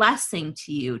a blessing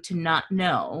to you to not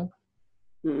know,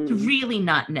 to really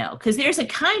not know. Because there's a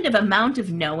kind of amount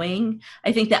of knowing,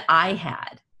 I think, that I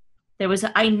had.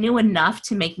 I knew enough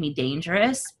to make me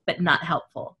dangerous, but not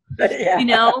helpful. You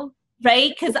know?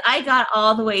 Right? Because I got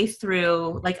all the way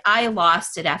through, like, I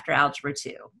lost it after Algebra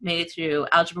 2. Made it through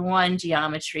Algebra 1,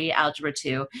 Geometry, Algebra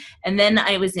 2. And then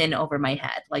I was in over my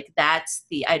head. Like,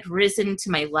 I'd risen to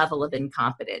my level of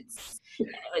incompetence. And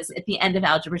it was at the end of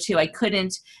Algebra 2.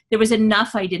 There was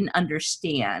enough I didn't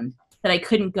understand that I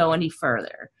couldn't go any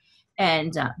further.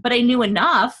 And, but I knew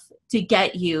enough to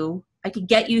I could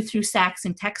get you through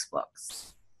Saxon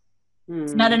textbooks.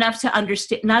 It's not enough to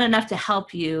understand, not enough to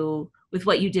help you with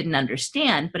what you didn't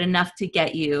understand, but enough to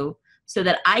get you so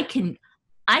that I can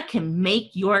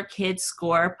make your kids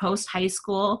score post-high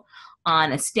school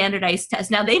on a standardized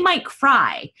test. Now, they might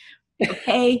cry,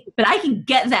 okay? But I can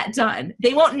get that done.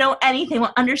 They won't know anything,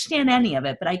 won't understand any of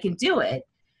it, but I can do it.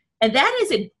 And that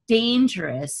is a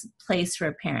dangerous place for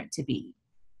a parent to be.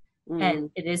 And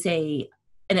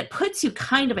it puts you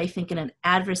kind of, I think, in an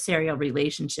adversarial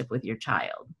relationship with your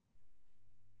child.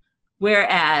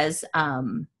 Whereas,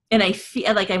 and I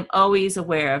feel like I'm always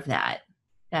aware of that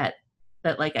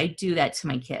like I do that to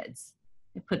my kids.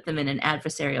 I put them in an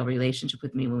adversarial relationship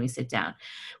with me when we sit down.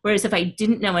 Whereas if I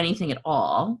didn't know anything at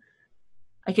all,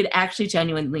 I could actually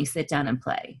genuinely sit down and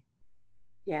play.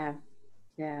 Yeah.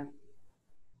 Yeah.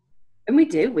 And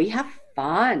we have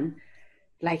fun.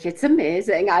 Like, it's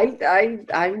amazing.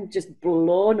 I'm just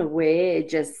blown away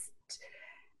just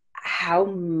how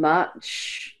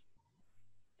much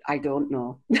I don't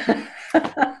know.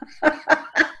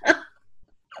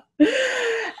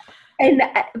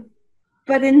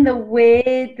 But in the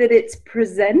way that it's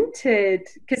presented,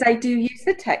 because I do use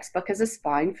the textbook as a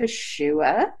spine for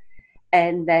sure.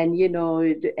 And then, you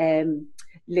know,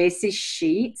 Lacey's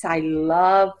sheets. I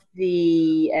love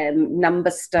the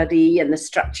number study and the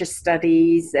structure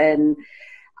studies. And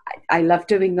I love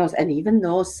doing those. And even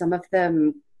though some of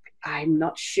them, I'm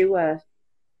not sure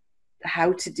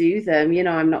how to do them, you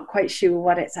know, I'm not quite sure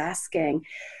what it's asking,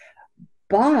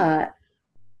 but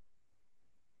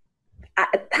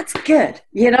that's good.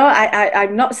 You know,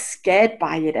 I'm not scared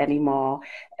by it anymore.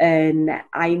 And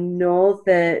I know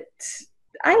that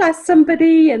I'll ask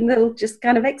somebody and they'll just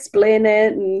kind of explain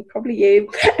it, and probably you.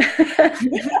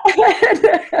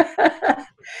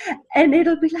 And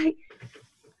it'll be like,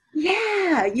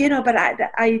 yeah, you know, but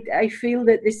I feel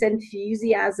that this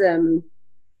enthusiasm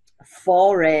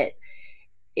for it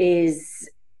is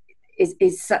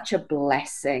such a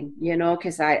blessing, you know,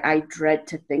 because I dread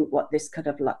to think what this could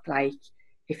have looked like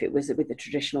if it was with the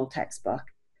traditional textbook.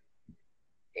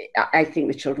 I think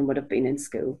the children would have been in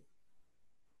school,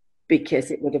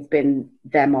 because it would have been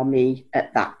them or me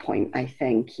at that point, I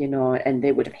think, and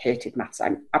they would have hated maths.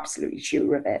 I'm absolutely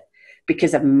sure of it,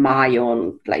 because of my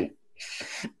own, like,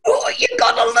 oh, you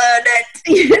gotta learn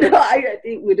it. I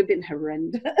think it would have been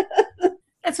horrendous.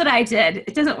 That's what I did.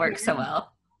 It doesn't work so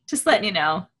well. Just letting you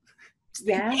know.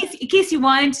 Yeah. In case you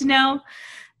wanted to know,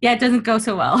 yeah, it doesn't go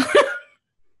so well.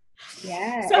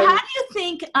 Yeah. So how do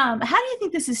you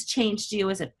think this has changed you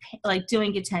as like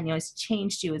doing Gattegno has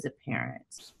changed you as a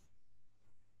parent?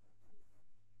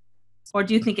 Or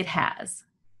do you think it has?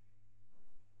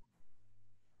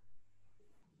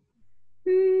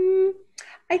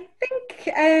 I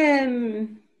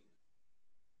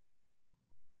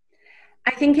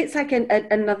think it's like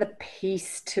another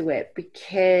piece to it,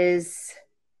 because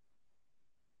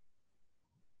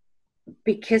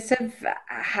of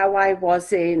how I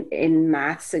was in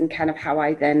maths, and kind of how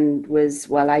I then was,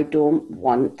 well, I don't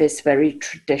want this very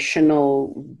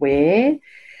traditional way.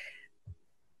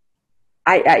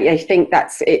 I think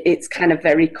it's kind of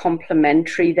very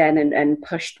complementary then, and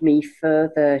pushed me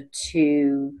further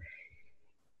to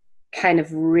kind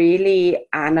of really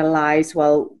analyze,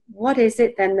 well, what is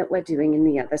it then that we're doing in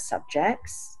the other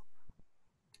subjects?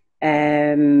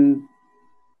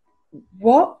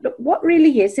 What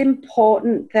really is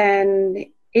important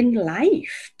then in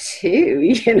life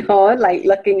too, like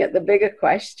looking at the bigger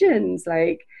questions,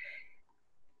 like,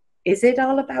 is it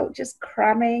all about just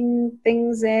cramming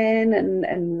things in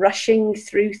and rushing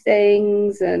through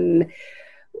things? And,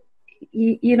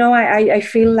 I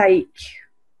feel like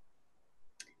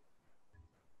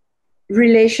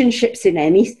relationships in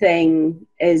anything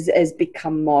has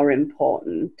become more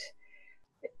important.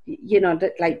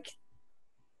 Like,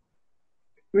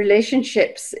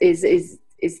 relationships is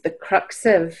the crux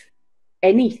of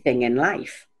anything in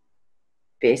life,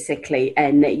 basically.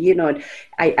 And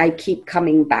I keep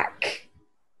coming back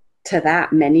to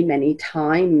that many, many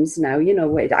times now,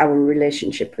 with our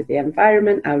relationship with the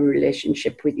environment, our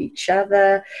relationship with each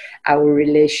other, our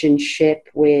relationship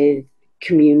with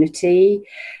community,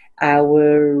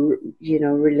 our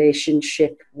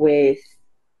relationship with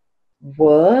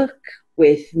work,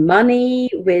 with money,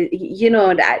 with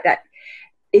that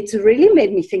it's really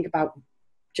made me think about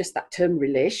just that term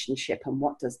relationship, and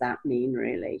what does that mean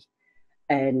really,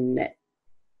 and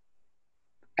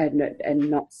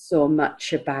not so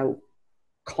much about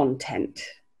content,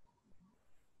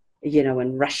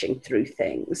 and rushing through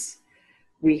things.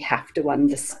 We have to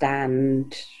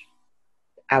understand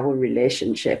our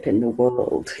relationship in the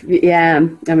world. Yeah,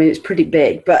 I mean, it's pretty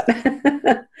big, but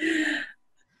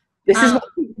this is what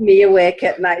keeps me awake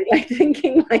at night, like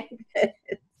thinking like this.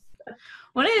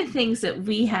 One of the things that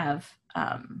we have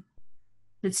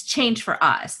that's changed for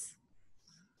us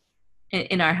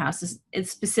in our house is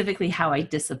specifically how I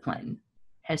discipline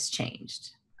has changed.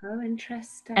 Oh,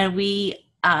 interesting. And we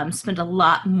spend a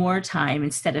lot more time,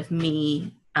 instead of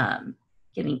me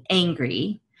getting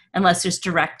angry, unless there's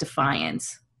direct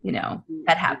defiance,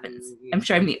 that happens. I'm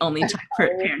sure I'm the only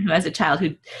parent who has a child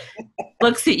who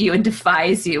looks at you and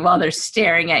defies you while they're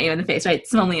staring at you in the face, right?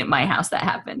 It's only at my house that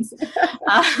happens.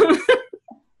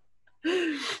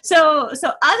 So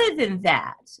other than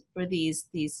that, for these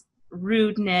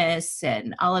rudeness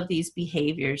and all of these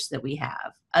behaviors that we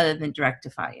have, other than direct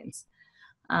defiance,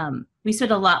 we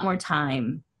spend a lot more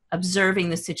time observing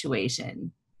the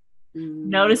situation,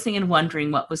 noticing and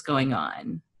wondering what was going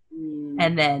on,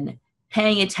 and then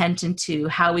paying attention to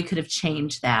how we could have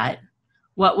changed that,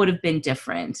 what would have been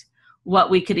different, what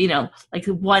we could, like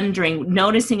wondering,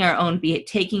 noticing our own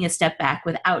taking a step back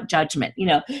without judgment.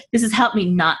 This has helped me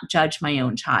not judge my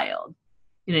own child.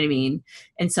 You know what I mean?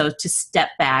 And so to step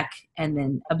back and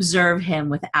then observe him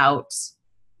without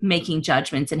making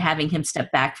judgments, and having him step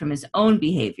back from his own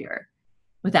behavior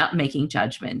without making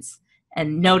judgments,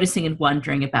 and noticing and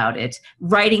wondering about it,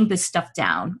 writing this stuff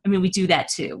down. I mean, we do that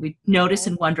too. We notice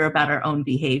and wonder about our own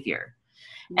behavior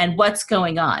and what's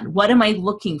going on. What am I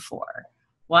looking for?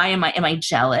 Why am I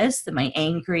jealous? Am I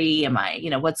angry? Am I,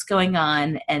 what's going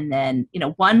on? And then,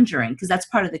 wondering, because that's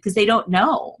part of it, because they don't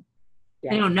know.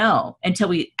 Yeah. They don't know until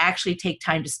we actually take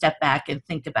time to step back and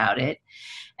think about it.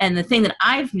 And the thing that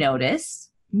I've noticed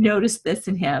this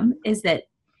in him, is that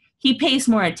he pays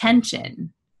more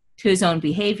attention to his own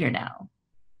behavior now.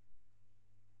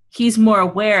 He's more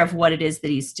aware of what it is that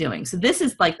he's doing. So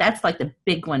that's like the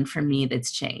big one for me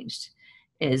that's changed,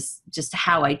 is just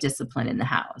how I discipline in the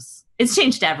house. It's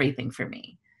changed everything for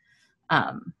me.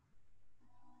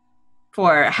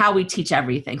 For how we teach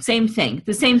everything. Same thing.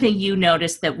 The same thing you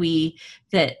noticed the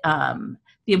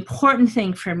important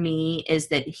thing for me is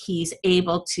that he's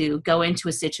able to go into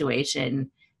a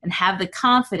situation and have the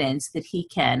confidence that he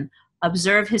can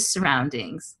observe his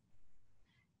surroundings,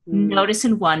 notice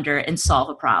and wonder, and solve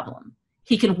a problem.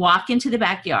 He can walk into the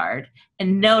backyard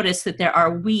and notice that there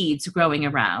are weeds growing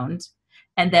around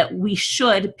and that we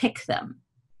should pick them.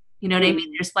 You know what I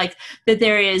mean? There's like that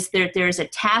there's a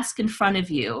task in front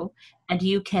of you, and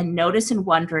you can notice and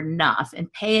wonder enough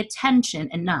and pay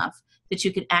attention enough that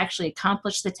you can actually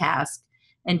accomplish the task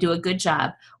and do a good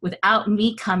job without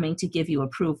me coming to give you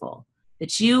approval.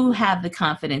 That you have the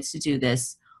confidence to do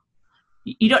this.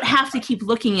 You don't have to keep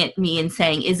looking at me and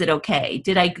saying, is it okay?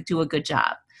 Did I do a good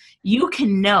job? You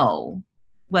can know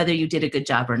whether you did a good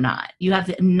job or not. You have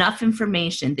enough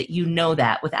information that you know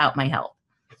that without my help.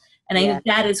 And I think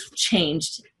that has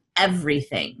changed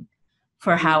everything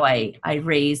for how I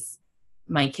raise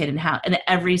my kid, and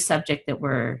every subject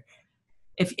that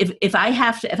if I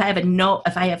have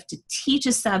to teach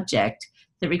a subject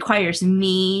that requires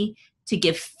me to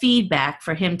give feedback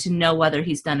for him to know whether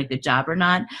he's done a good job or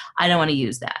not, I don't want to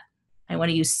use that. I want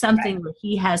to use something where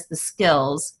he has the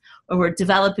skills, or we're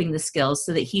developing the skills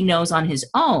so that he knows on his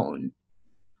own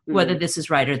whether this is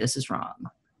right or this is wrong.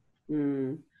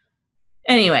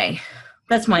 Anyway,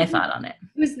 that's my thought on it.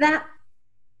 Was that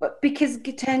because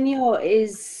Gattegno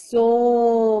is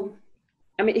so,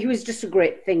 I mean, he was just a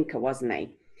great thinker, wasn't he?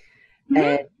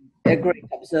 A great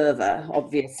observer,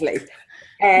 obviously.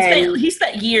 He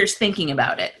spent years thinking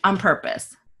about it on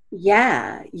purpose.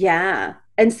 Yeah.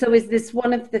 And so is this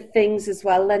one of the things as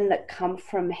well then that come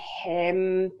from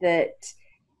him, that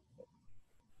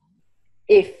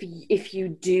if you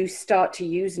do start to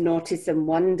use notice and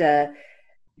wonder,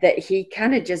 that he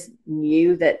kind of just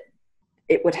knew that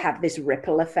it would have this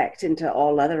ripple effect into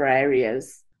all other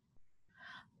areas?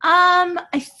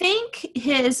 I think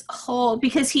his whole,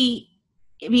 because so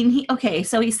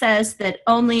he says that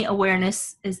only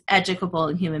awareness is educable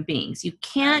in human beings. You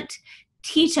can't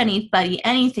teach anybody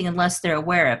anything unless they're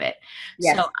aware of it.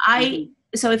 Yes.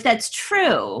 So if that's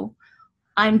true,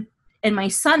 and my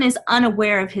son is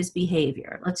unaware of his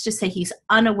behavior. Let's just say he's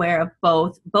unaware of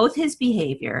both his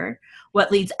behavior,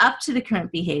 what leads up to the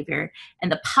current behavior,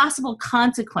 and the possible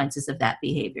consequences of that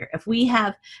behavior. If we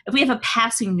have a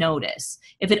passing notice,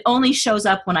 if it only shows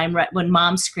up when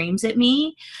mom screams at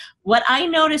me, what I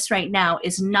notice right now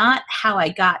is not how I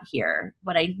got here.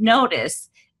 What I notice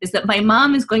is that my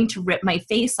mom is going to rip my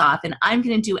face off, and I'm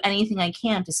going to do anything I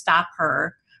can to stop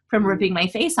her from ripping my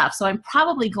face off. So I'm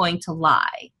probably going to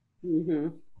lie.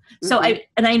 So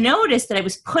I noticed that I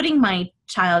was putting my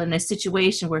child in a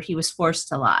situation where he was forced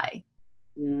to lie.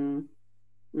 You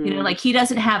know, like he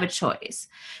doesn't have a choice.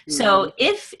 So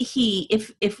if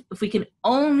we can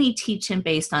only teach him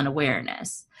based on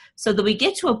awareness, so that we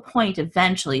get to a point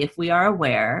eventually, if we are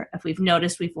aware, if we've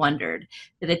noticed, we've wondered,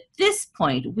 that at this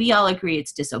point we all agree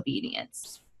it's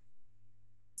disobedience.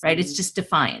 Right? It's just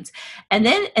defiance. And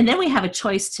then we have a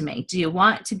choice to make. Do you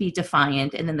want to be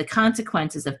defiant? And then the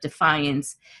consequences of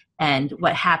defiance and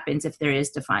what happens if there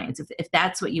is defiance. If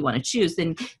that's what you want to choose,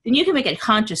 then you can make a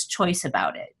conscious choice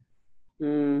about it.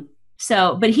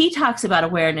 So, but he talks about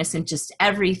awareness and just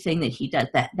everything that he does,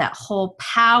 that whole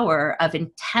power of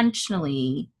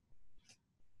intentionally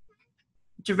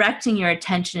directing your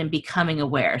attention and becoming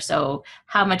aware. So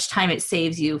how much time it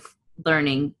saves you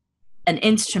learning an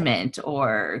instrument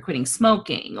or quitting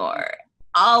smoking or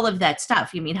all of that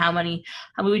stuff. You mean how many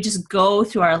we just go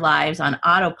through our lives on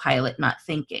autopilot, not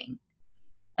thinking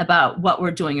about what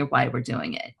we're doing or why we're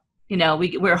doing it. You know,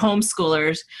 we're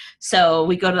homeschoolers, so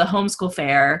we go to the homeschool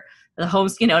fair,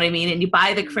 you know what I mean? And you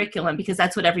buy the curriculum because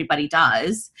that's what everybody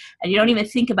does. And you don't even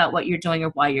think about what you're doing or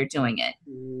why you're doing it.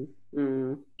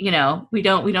 You know, we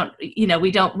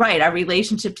don't, right. Our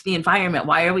relationship to the environment.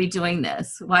 Why are we doing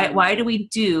this? Why do we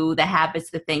do the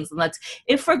habits, the things? And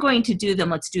if we're going to do them,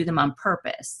 let's do them on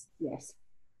purpose.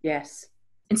 Yes.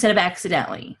 Instead of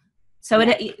accidentally. So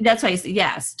that's why I say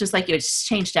yes, just like you, it's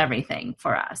changed everything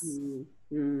for us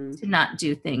to not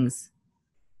do things,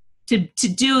 to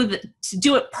do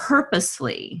it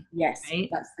purposefully. Yes. Right?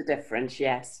 That's the difference.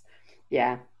 Yes.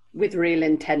 Yeah. With real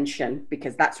intention,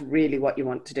 because that's really what you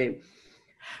want to do.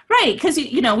 Right. Because,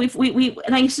 you know, we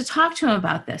and I used to talk to him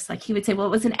about this. Like he would say, well,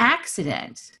 it was an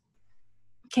accident.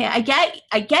 Okay. I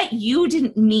get you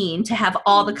didn't mean to have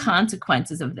all the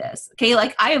consequences of this. Okay.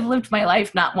 Like I have lived my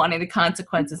life not wanting the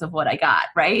consequences of what I got.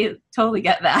 Right. Totally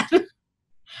get that.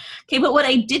 Okay. But what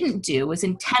I didn't do was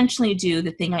intentionally do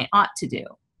the thing I ought to do.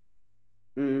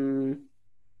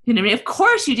 You know, of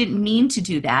course you didn't mean to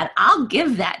do that. I'll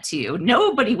give that to you.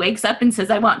 Nobody wakes up and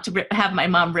says, I want to have my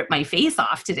mom rip my face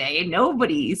off today.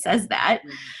 Nobody says that.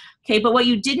 Okay, but what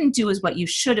you didn't do is what you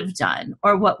should have done,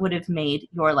 or what would have made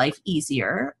your life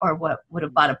easier, or what would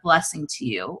have brought a blessing to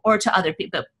you or to other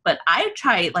people. But I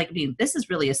try, like, I mean, this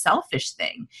is really a selfish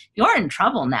thing. You're in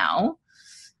trouble now.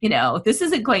 You know, this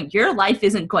isn't going, your life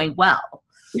isn't going well.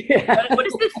 Yeah. What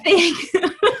is the thing?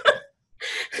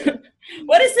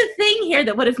 What is the thing here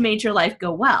that would have made your life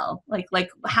go well? Like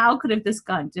how could have this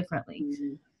gone differently?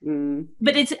 Mm.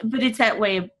 But it's that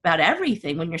way about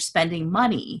everything. When you're spending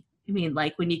money, I mean,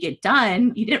 like, when you get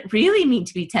done, you didn't really mean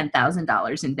to be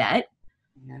 $10,000 in debt.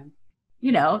 Yeah.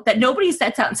 You know, that nobody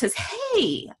sets out and says,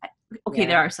 hey, okay, Yeah.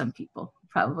 there are some people who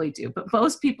probably do, but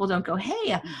most people don't go,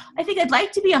 hey, I think I'd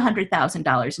like to be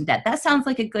 $100,000 in debt. That sounds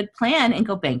like a good plan, and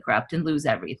go bankrupt and lose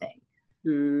everything.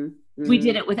 We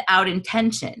did it without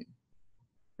intention,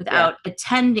 without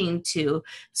attending to.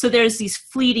 So there's these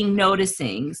fleeting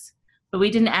noticings, but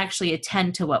we didn't actually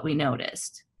attend to what we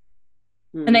noticed.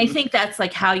 And I think that's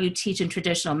like how you teach in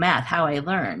traditional math, how I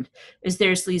learned, is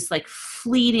there's these like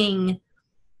fleeting,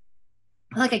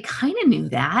 like, I kind of knew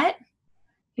that,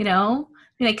 you know,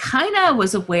 I mean, I kind of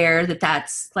was aware that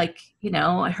that's like, you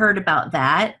know, I heard about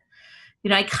that.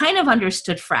 You know, I kind of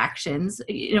understood fractions.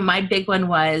 You know, my big one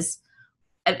was,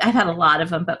 I've had a lot of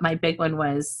them, but my big one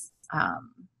was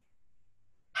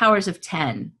powers of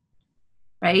 10,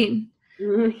 right?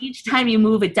 Each time you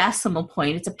move a decimal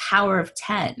point, it's a power of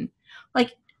 10.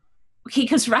 Like, okay,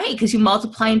 because you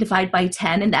multiply and divide by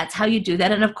 10, and that's how you do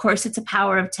that. And of course, it's a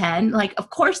power of 10. Like, of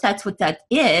course, that's what that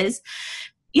is.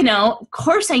 You know, of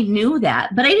course, I knew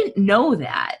that, but I didn't know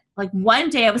that. Like, one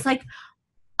day I was like,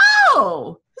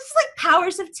 oh, this is like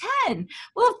powers of 10.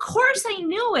 Well, of course I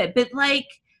knew it, but like,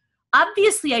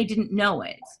 obviously I didn't know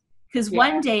it. Because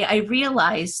one day I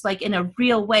realized, like, in a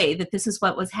real way, that this is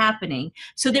what was happening.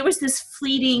 So there was this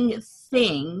fleeting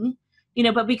thing, you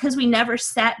know, but because we never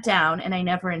sat down, and I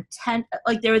never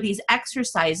like, there were these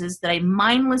exercises that I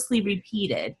mindlessly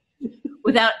repeated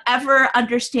without ever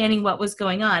understanding what was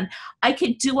going on. I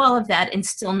could do all of that and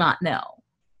still not know.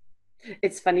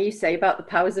 It's funny you say about the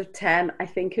powers of 10. I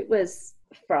think it was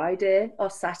Friday or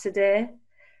Saturday.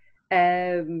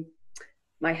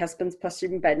 My husband's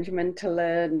pushing Benjamin to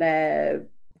learn the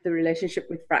relationship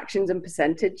with fractions and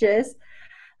percentages.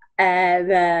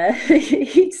 And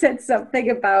he said something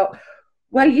about,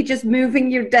 well, you're just moving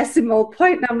your decimal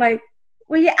point. And I'm like,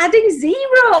 well, you're adding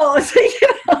zeros. You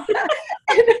know?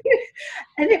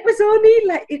 And it was only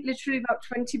like, it literally about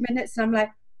 20 minutes. And I'm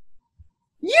like,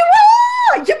 you're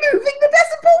moving the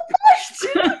decimal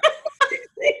point.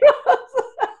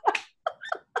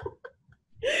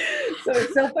 So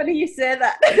it's so funny you say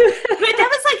that. But that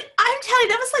was like, I'm telling you,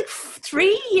 that was like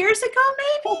 3 years ago,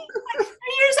 maybe. Like 3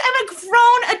 years. I'm a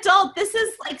grown adult. This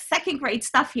is like second grade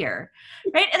stuff here,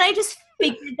 right? And I just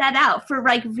figured that out for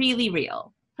like really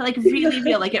real, like it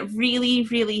really,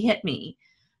 really hit me,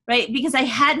 right? Because I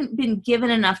hadn't been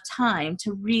given enough time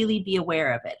to really be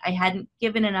aware of it. I hadn't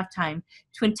given enough time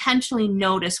to intentionally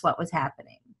notice what was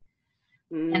happening.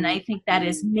 And I think that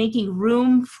is making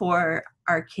room for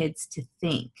our kids to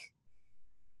think.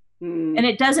 And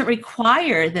it doesn't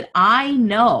require that I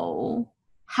know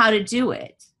how to do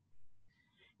it.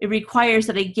 It requires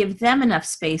that I give them enough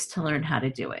space to learn how to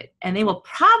do it. And they will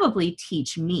probably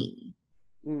teach me.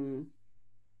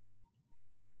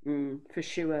 For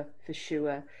sure.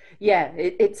 Yeah,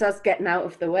 it's us getting out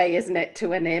of the way, isn't it,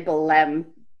 to enable them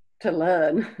to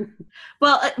learn.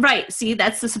 Well, right. See,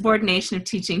 that's the subordination of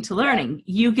teaching to learning.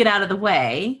 You get out of the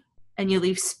way and you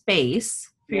leave space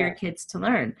for your kids to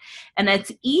learn. And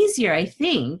that's easier, I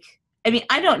think. I mean,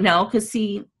 I don't know, because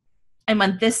see, I'm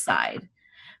on this side,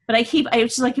 but I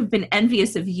just like have been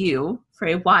envious of you for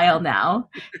a while now,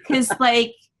 because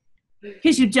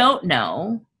you don't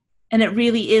know, and it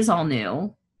really is all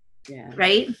new. Yeah.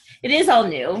 Right? It is all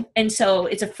new. And so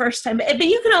it's a first time, but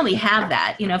you can only have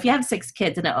that, you know, if you have 6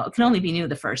 kids, and it can only be new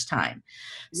the first time.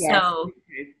 Yes. So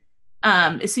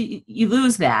you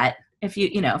lose that. If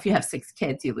you have 6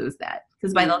 kids, you lose that.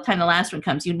 Because by the time the last one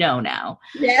comes, now.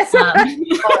 Yes.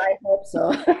 I hope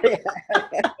so.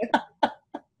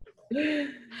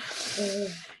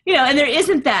 And there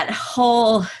isn't that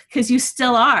whole, because you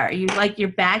still are. You're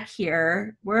back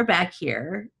here. We're back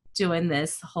here doing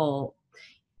this whole,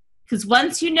 because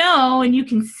once you know and you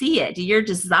can see it, your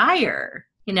desire,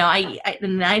 and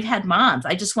I've had moms.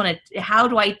 I just want to, how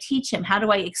do I teach him? How do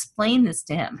I explain this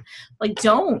to him? Like,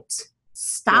 don't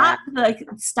stop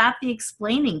stop the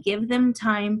explaining. Give them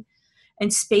time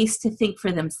and space to think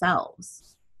for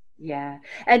themselves. Yeah.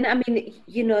 And I mean,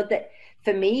 that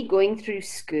for me, going through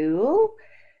school,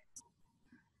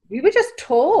 we were just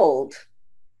told,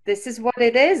 this is what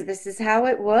it is. This is how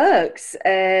it works.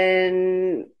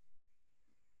 And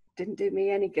didn't do me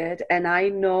any good. And I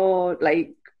know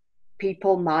like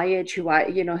people my age who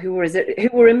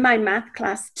were in my math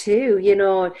class too,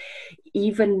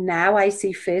 even now I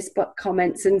see Facebook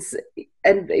comments, and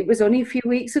it was only a few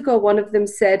weeks ago, one of them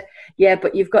said, yeah,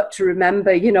 but you've got to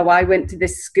remember, I went to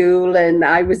this school and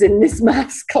I was in this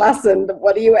maths class, and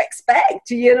what do you expect,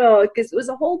 because it was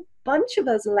a whole bunch of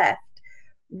us left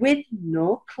with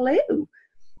no clue.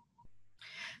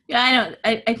 Yeah, I know.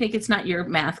 I think it's not your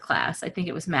math class. I think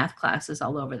it was math classes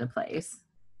all over the place.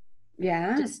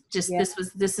 Yeah. Yeah.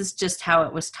 This is just how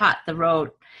it was taught, the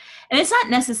road. And it's not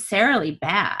necessarily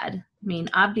bad. I mean,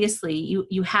 obviously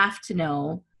you have to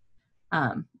know,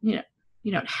 you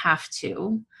don't have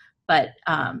to, but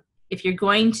if you're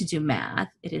going to do math,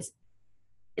 it is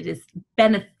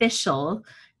beneficial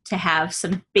to have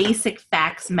some basic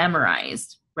facts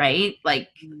memorized, right? Like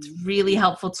it's really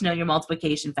helpful to know your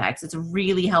multiplication facts. It's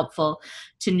really helpful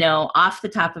to know off the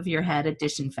top of your head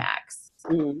addition facts.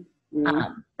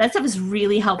 That stuff is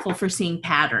really helpful for seeing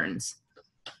patterns,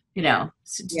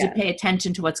 to pay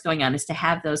attention to what's going on, is to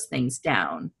have those things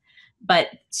down. But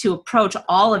to approach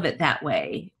all of it that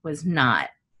way was not,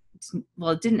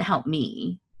 well, it didn't help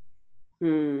me. So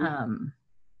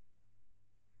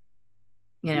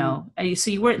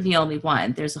you weren't the only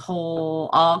one. There's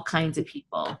all kinds of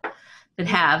people that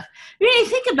have, you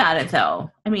think about it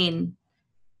though. I mean,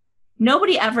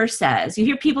 nobody ever says, you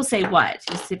hear people say what?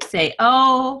 You say,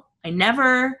 oh, I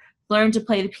never learned to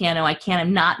play the piano.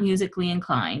 I'm not musically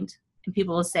inclined. And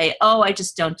people will say, oh, I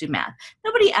just don't do math.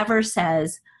 Nobody ever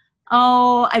says,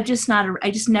 oh, I just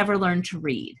never learned to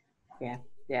read. Yeah.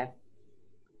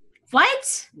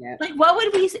 What? Yeah. Like, what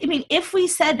would we, if we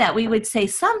said that, we would say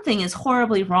something is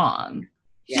horribly wrong.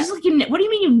 Yeah. Just like, what do you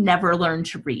mean you never learned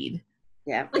to read?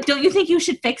 Yeah. Like, don't you think you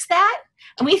should fix that?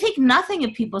 And we think nothing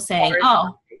of people saying,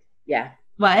 horrified. Oh. Yeah.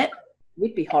 What?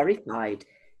 We'd be horrified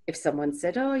if someone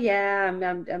said, oh, yeah,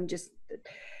 I'm just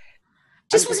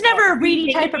was never a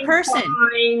reading type of person.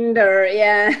 Or,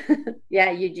 yeah.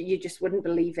 Yeah, you just wouldn't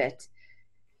believe it.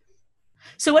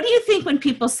 So what do you think when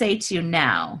people say to you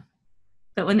now,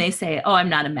 that when they say, oh, I'm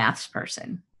not a maths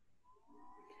person?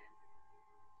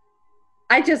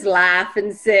 I just laugh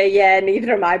and say, yeah,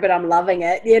 neither am I, but I'm loving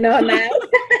it, now.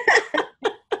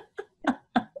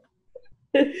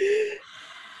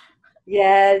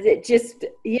 Yeah, it just,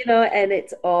 and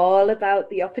it's all about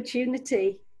the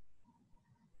opportunity.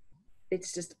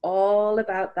 It's just all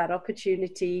about that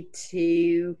opportunity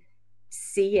to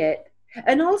see it.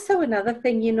 And also another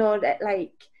thing, that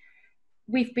like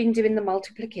we've been doing the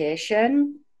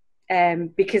multiplication,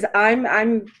 because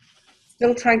I'm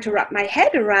still trying to wrap my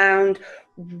head around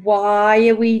why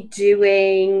are we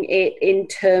doing it in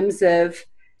terms of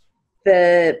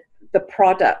the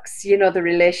products, the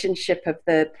relationship of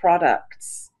the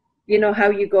products, how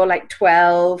you go like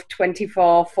 12,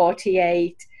 24,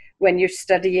 48 when you're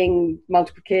studying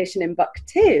multiplication in Book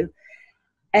 2.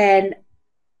 And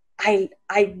I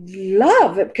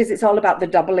love it because it's all about the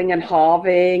doubling and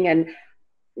halving, and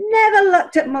never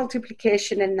looked at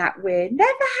multiplication in that way, never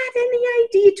had any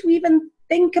idea to even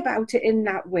think about it in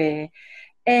that way.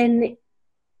 And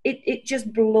it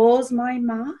just blows my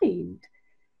mind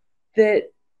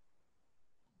that,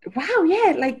 wow,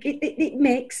 yeah, like it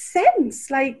makes sense.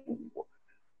 Like,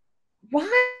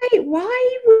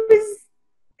 why was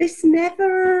this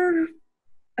never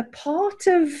a part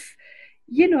of,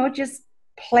 just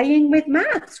playing with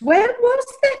maths? Where was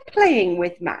there playing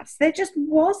with maths? There just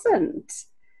wasn't.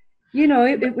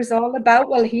 It was all about,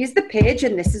 well, here's the page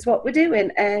and this is what we're doing.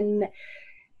 And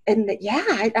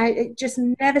yeah, it just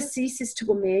never ceases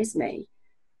to amaze me.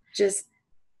 Just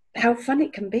how fun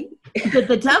it can be.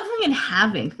 The doubling and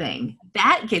halving thing,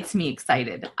 that gets me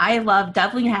excited. I love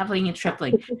doubling, halving, and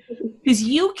tripling. Because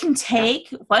you can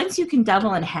once you can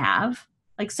double and halve,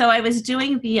 like, so I was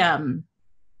doing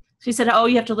she said, oh,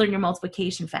 you have to learn your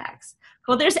multiplication facts.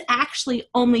 Well, there's actually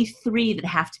only 3 that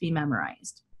have to be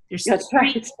memorized. There's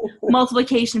 3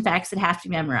 multiplication facts that have to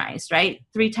be memorized, right?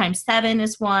 3 times 7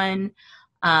 is one.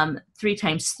 3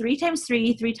 times 3 times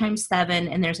 3, 3 times 7,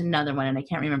 and there's another one, and I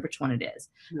can't remember which one it is.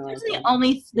 No, there's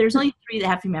only 3 that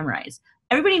have to be memorized.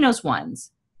 Everybody knows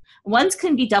ones. Ones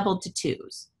can be doubled to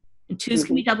 2s, and 2s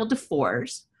can be doubled to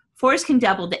 4s. 4s can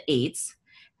double to 8s.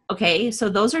 Okay, so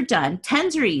those are done.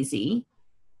 10s are easy,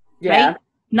 right?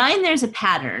 9, there's a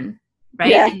pattern, right?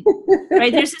 Yeah.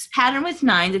 Right, there's this pattern with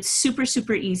 9 that's super,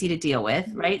 super easy to deal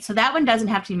with, right? So that one doesn't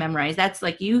have to be memorized. That's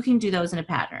like, you can do those in a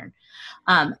pattern.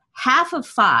 Half of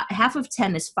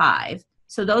 10 is 5.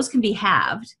 So those can be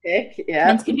halved. Yeah.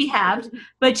 Tens can be halved,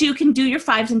 but you can do your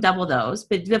 5s and double those.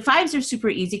 But the 5s are super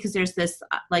easy because there's this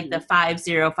like the 5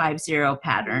 0 5 0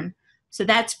 pattern. So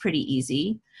that's pretty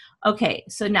easy. Okay,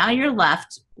 so now you're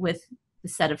left with the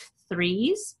set of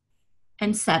 3s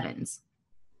and 7s.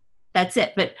 That's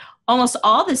it. But almost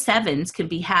all the 7s can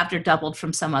be halved or doubled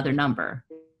from some other number.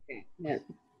 Yeah.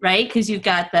 Right? Because you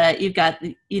can't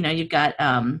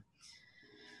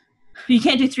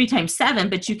do 3 times 7,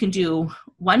 but you can do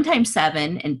 1 times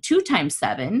 7 and 2 times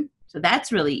 7. So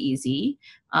that's really easy.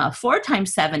 4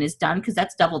 times 7 is done because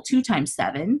that's double 2 times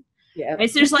 7. Yeah. Right?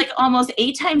 So there's like almost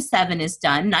 8 times 7 is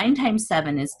done. 9 times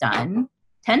 7 is done.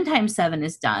 10 times 7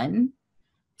 is done.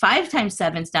 5 times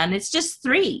 7 is done. It's just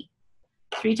 3.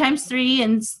 3 times 3,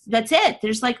 and that's it.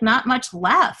 There's like not much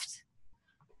left.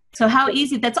 So how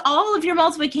easy. That's all of your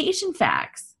multiplication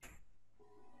facts.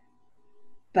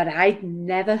 But I'd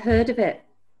never heard of it.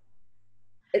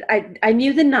 I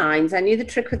knew the 9s. I knew the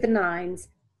trick with the 9s.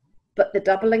 But the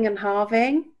doubling and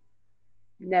halving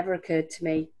never occurred to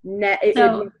me. It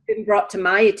had been brought to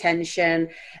my attention,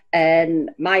 and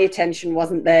my attention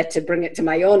wasn't there to bring it to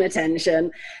my own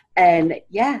attention. And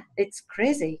yeah, it's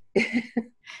crazy.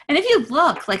 And if you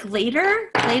look like later,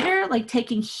 like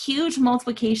taking huge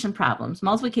multiplications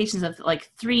of like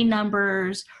 3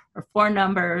 numbers or 4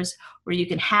 numbers where you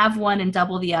can have one and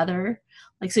double the other.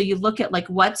 Like, so you look at like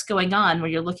what's going on where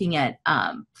you're looking at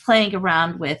playing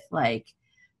around with like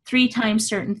 3 times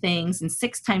certain things and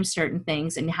 6 times certain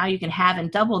things, and how you can have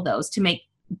and double those to make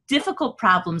difficult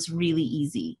problems really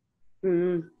easy.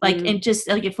 Mm-hmm. Like, and just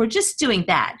like, if we're just doing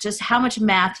that, just how much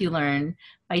math you learn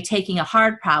by taking a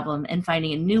hard problem and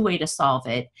finding a new way to solve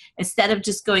it instead of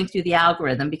just going through the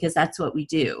algorithm, because that's what we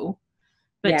do.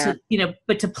 But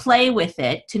to play with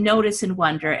it, to notice and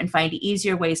wonder and find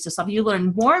easier ways to solve. You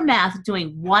learn more math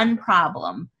doing one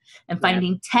problem and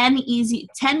finding 10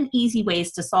 easy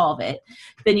ways to solve it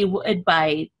than you would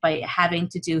by having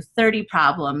to do 30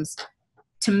 problems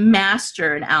to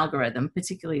master an algorithm,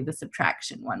 particularly the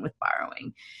subtraction one with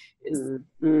borrowing.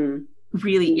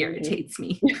 Really irritates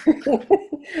me.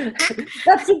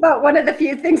 That's about one of the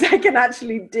few things I can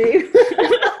actually do.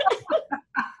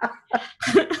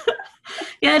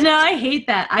 Yeah, no, I hate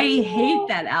that. I hate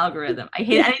that algorithm.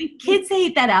 Kids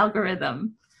hate that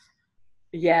algorithm.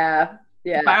 Yeah.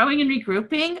 Borrowing and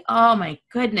regrouping, oh my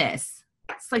goodness.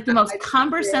 It's like the most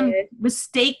cumbersome,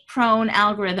 mistake-prone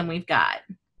algorithm we've got.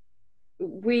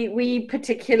 We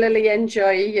particularly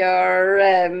enjoy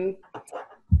your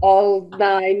all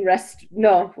 9 rest.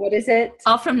 No, what is it?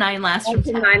 All from 9 last from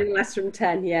 10. 9 last from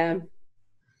 10.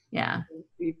 Yeah.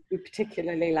 We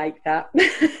particularly like that.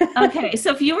 Okay,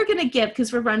 so if you were going to give,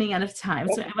 because we're running out of time,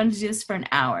 so I wanted to do this for an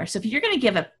hour. So if you're going to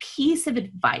give a piece of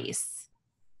advice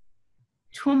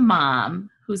to a mom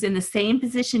who's in the same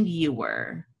position you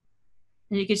were,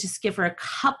 and you could just give her a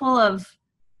couple of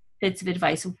bits of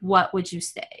advice, what would you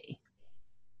say?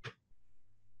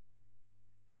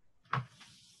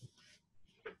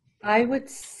 I would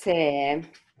say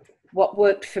what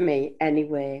worked for me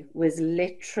anyway was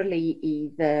literally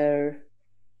either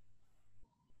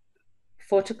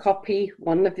photocopy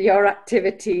one of your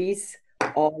activities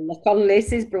or look on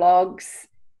Lacey's blogs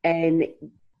and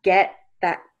get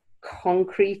that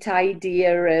concrete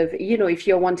idea of, if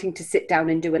you're wanting to sit down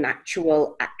and do an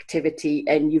actual activity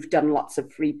and you've done lots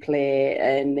of free play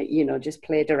and, just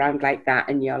played around like that,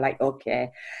 and you're like, okay,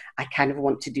 I kind of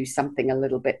want to do something a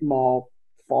little bit more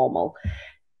formal.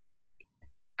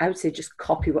 I would say just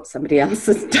copy what somebody else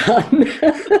has done.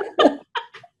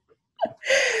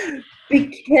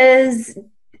 Because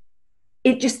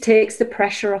it just takes the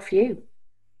pressure off you,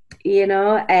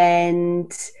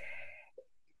 and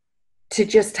to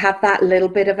just have that little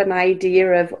bit of an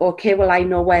idea of, okay, well, I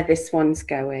know where this one's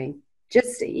going.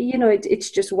 Just,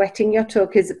 it's just wetting your toe.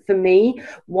 Because for me,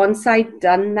 once I'd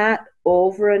done that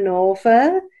over and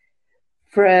over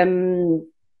from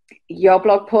your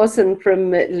blog post and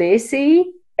from Lacey,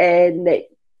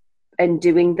 and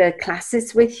doing the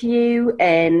classes with you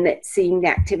and seeing the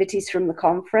activities from the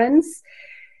conference,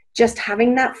 just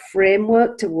having that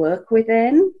framework to work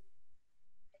within,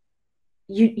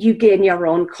 you gain your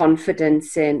own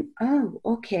confidence in, oh,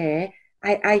 okay,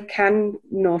 I can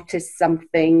notice some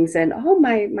things, and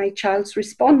my child's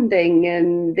responding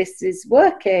and this is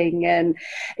working. And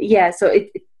so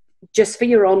it just for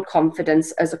your own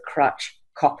confidence as a crutch,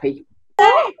 copy.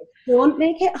 Don't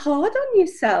make it hard on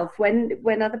yourself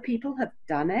when other people have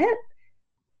done it.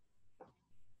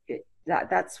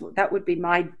 That would be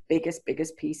my biggest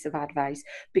piece of advice,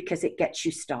 because it gets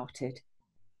you started.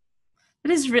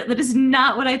 That is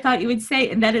not what I thought you would say,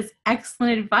 and that is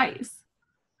excellent advice.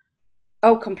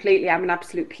 Oh, completely. I'm an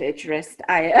absolute plagiarist.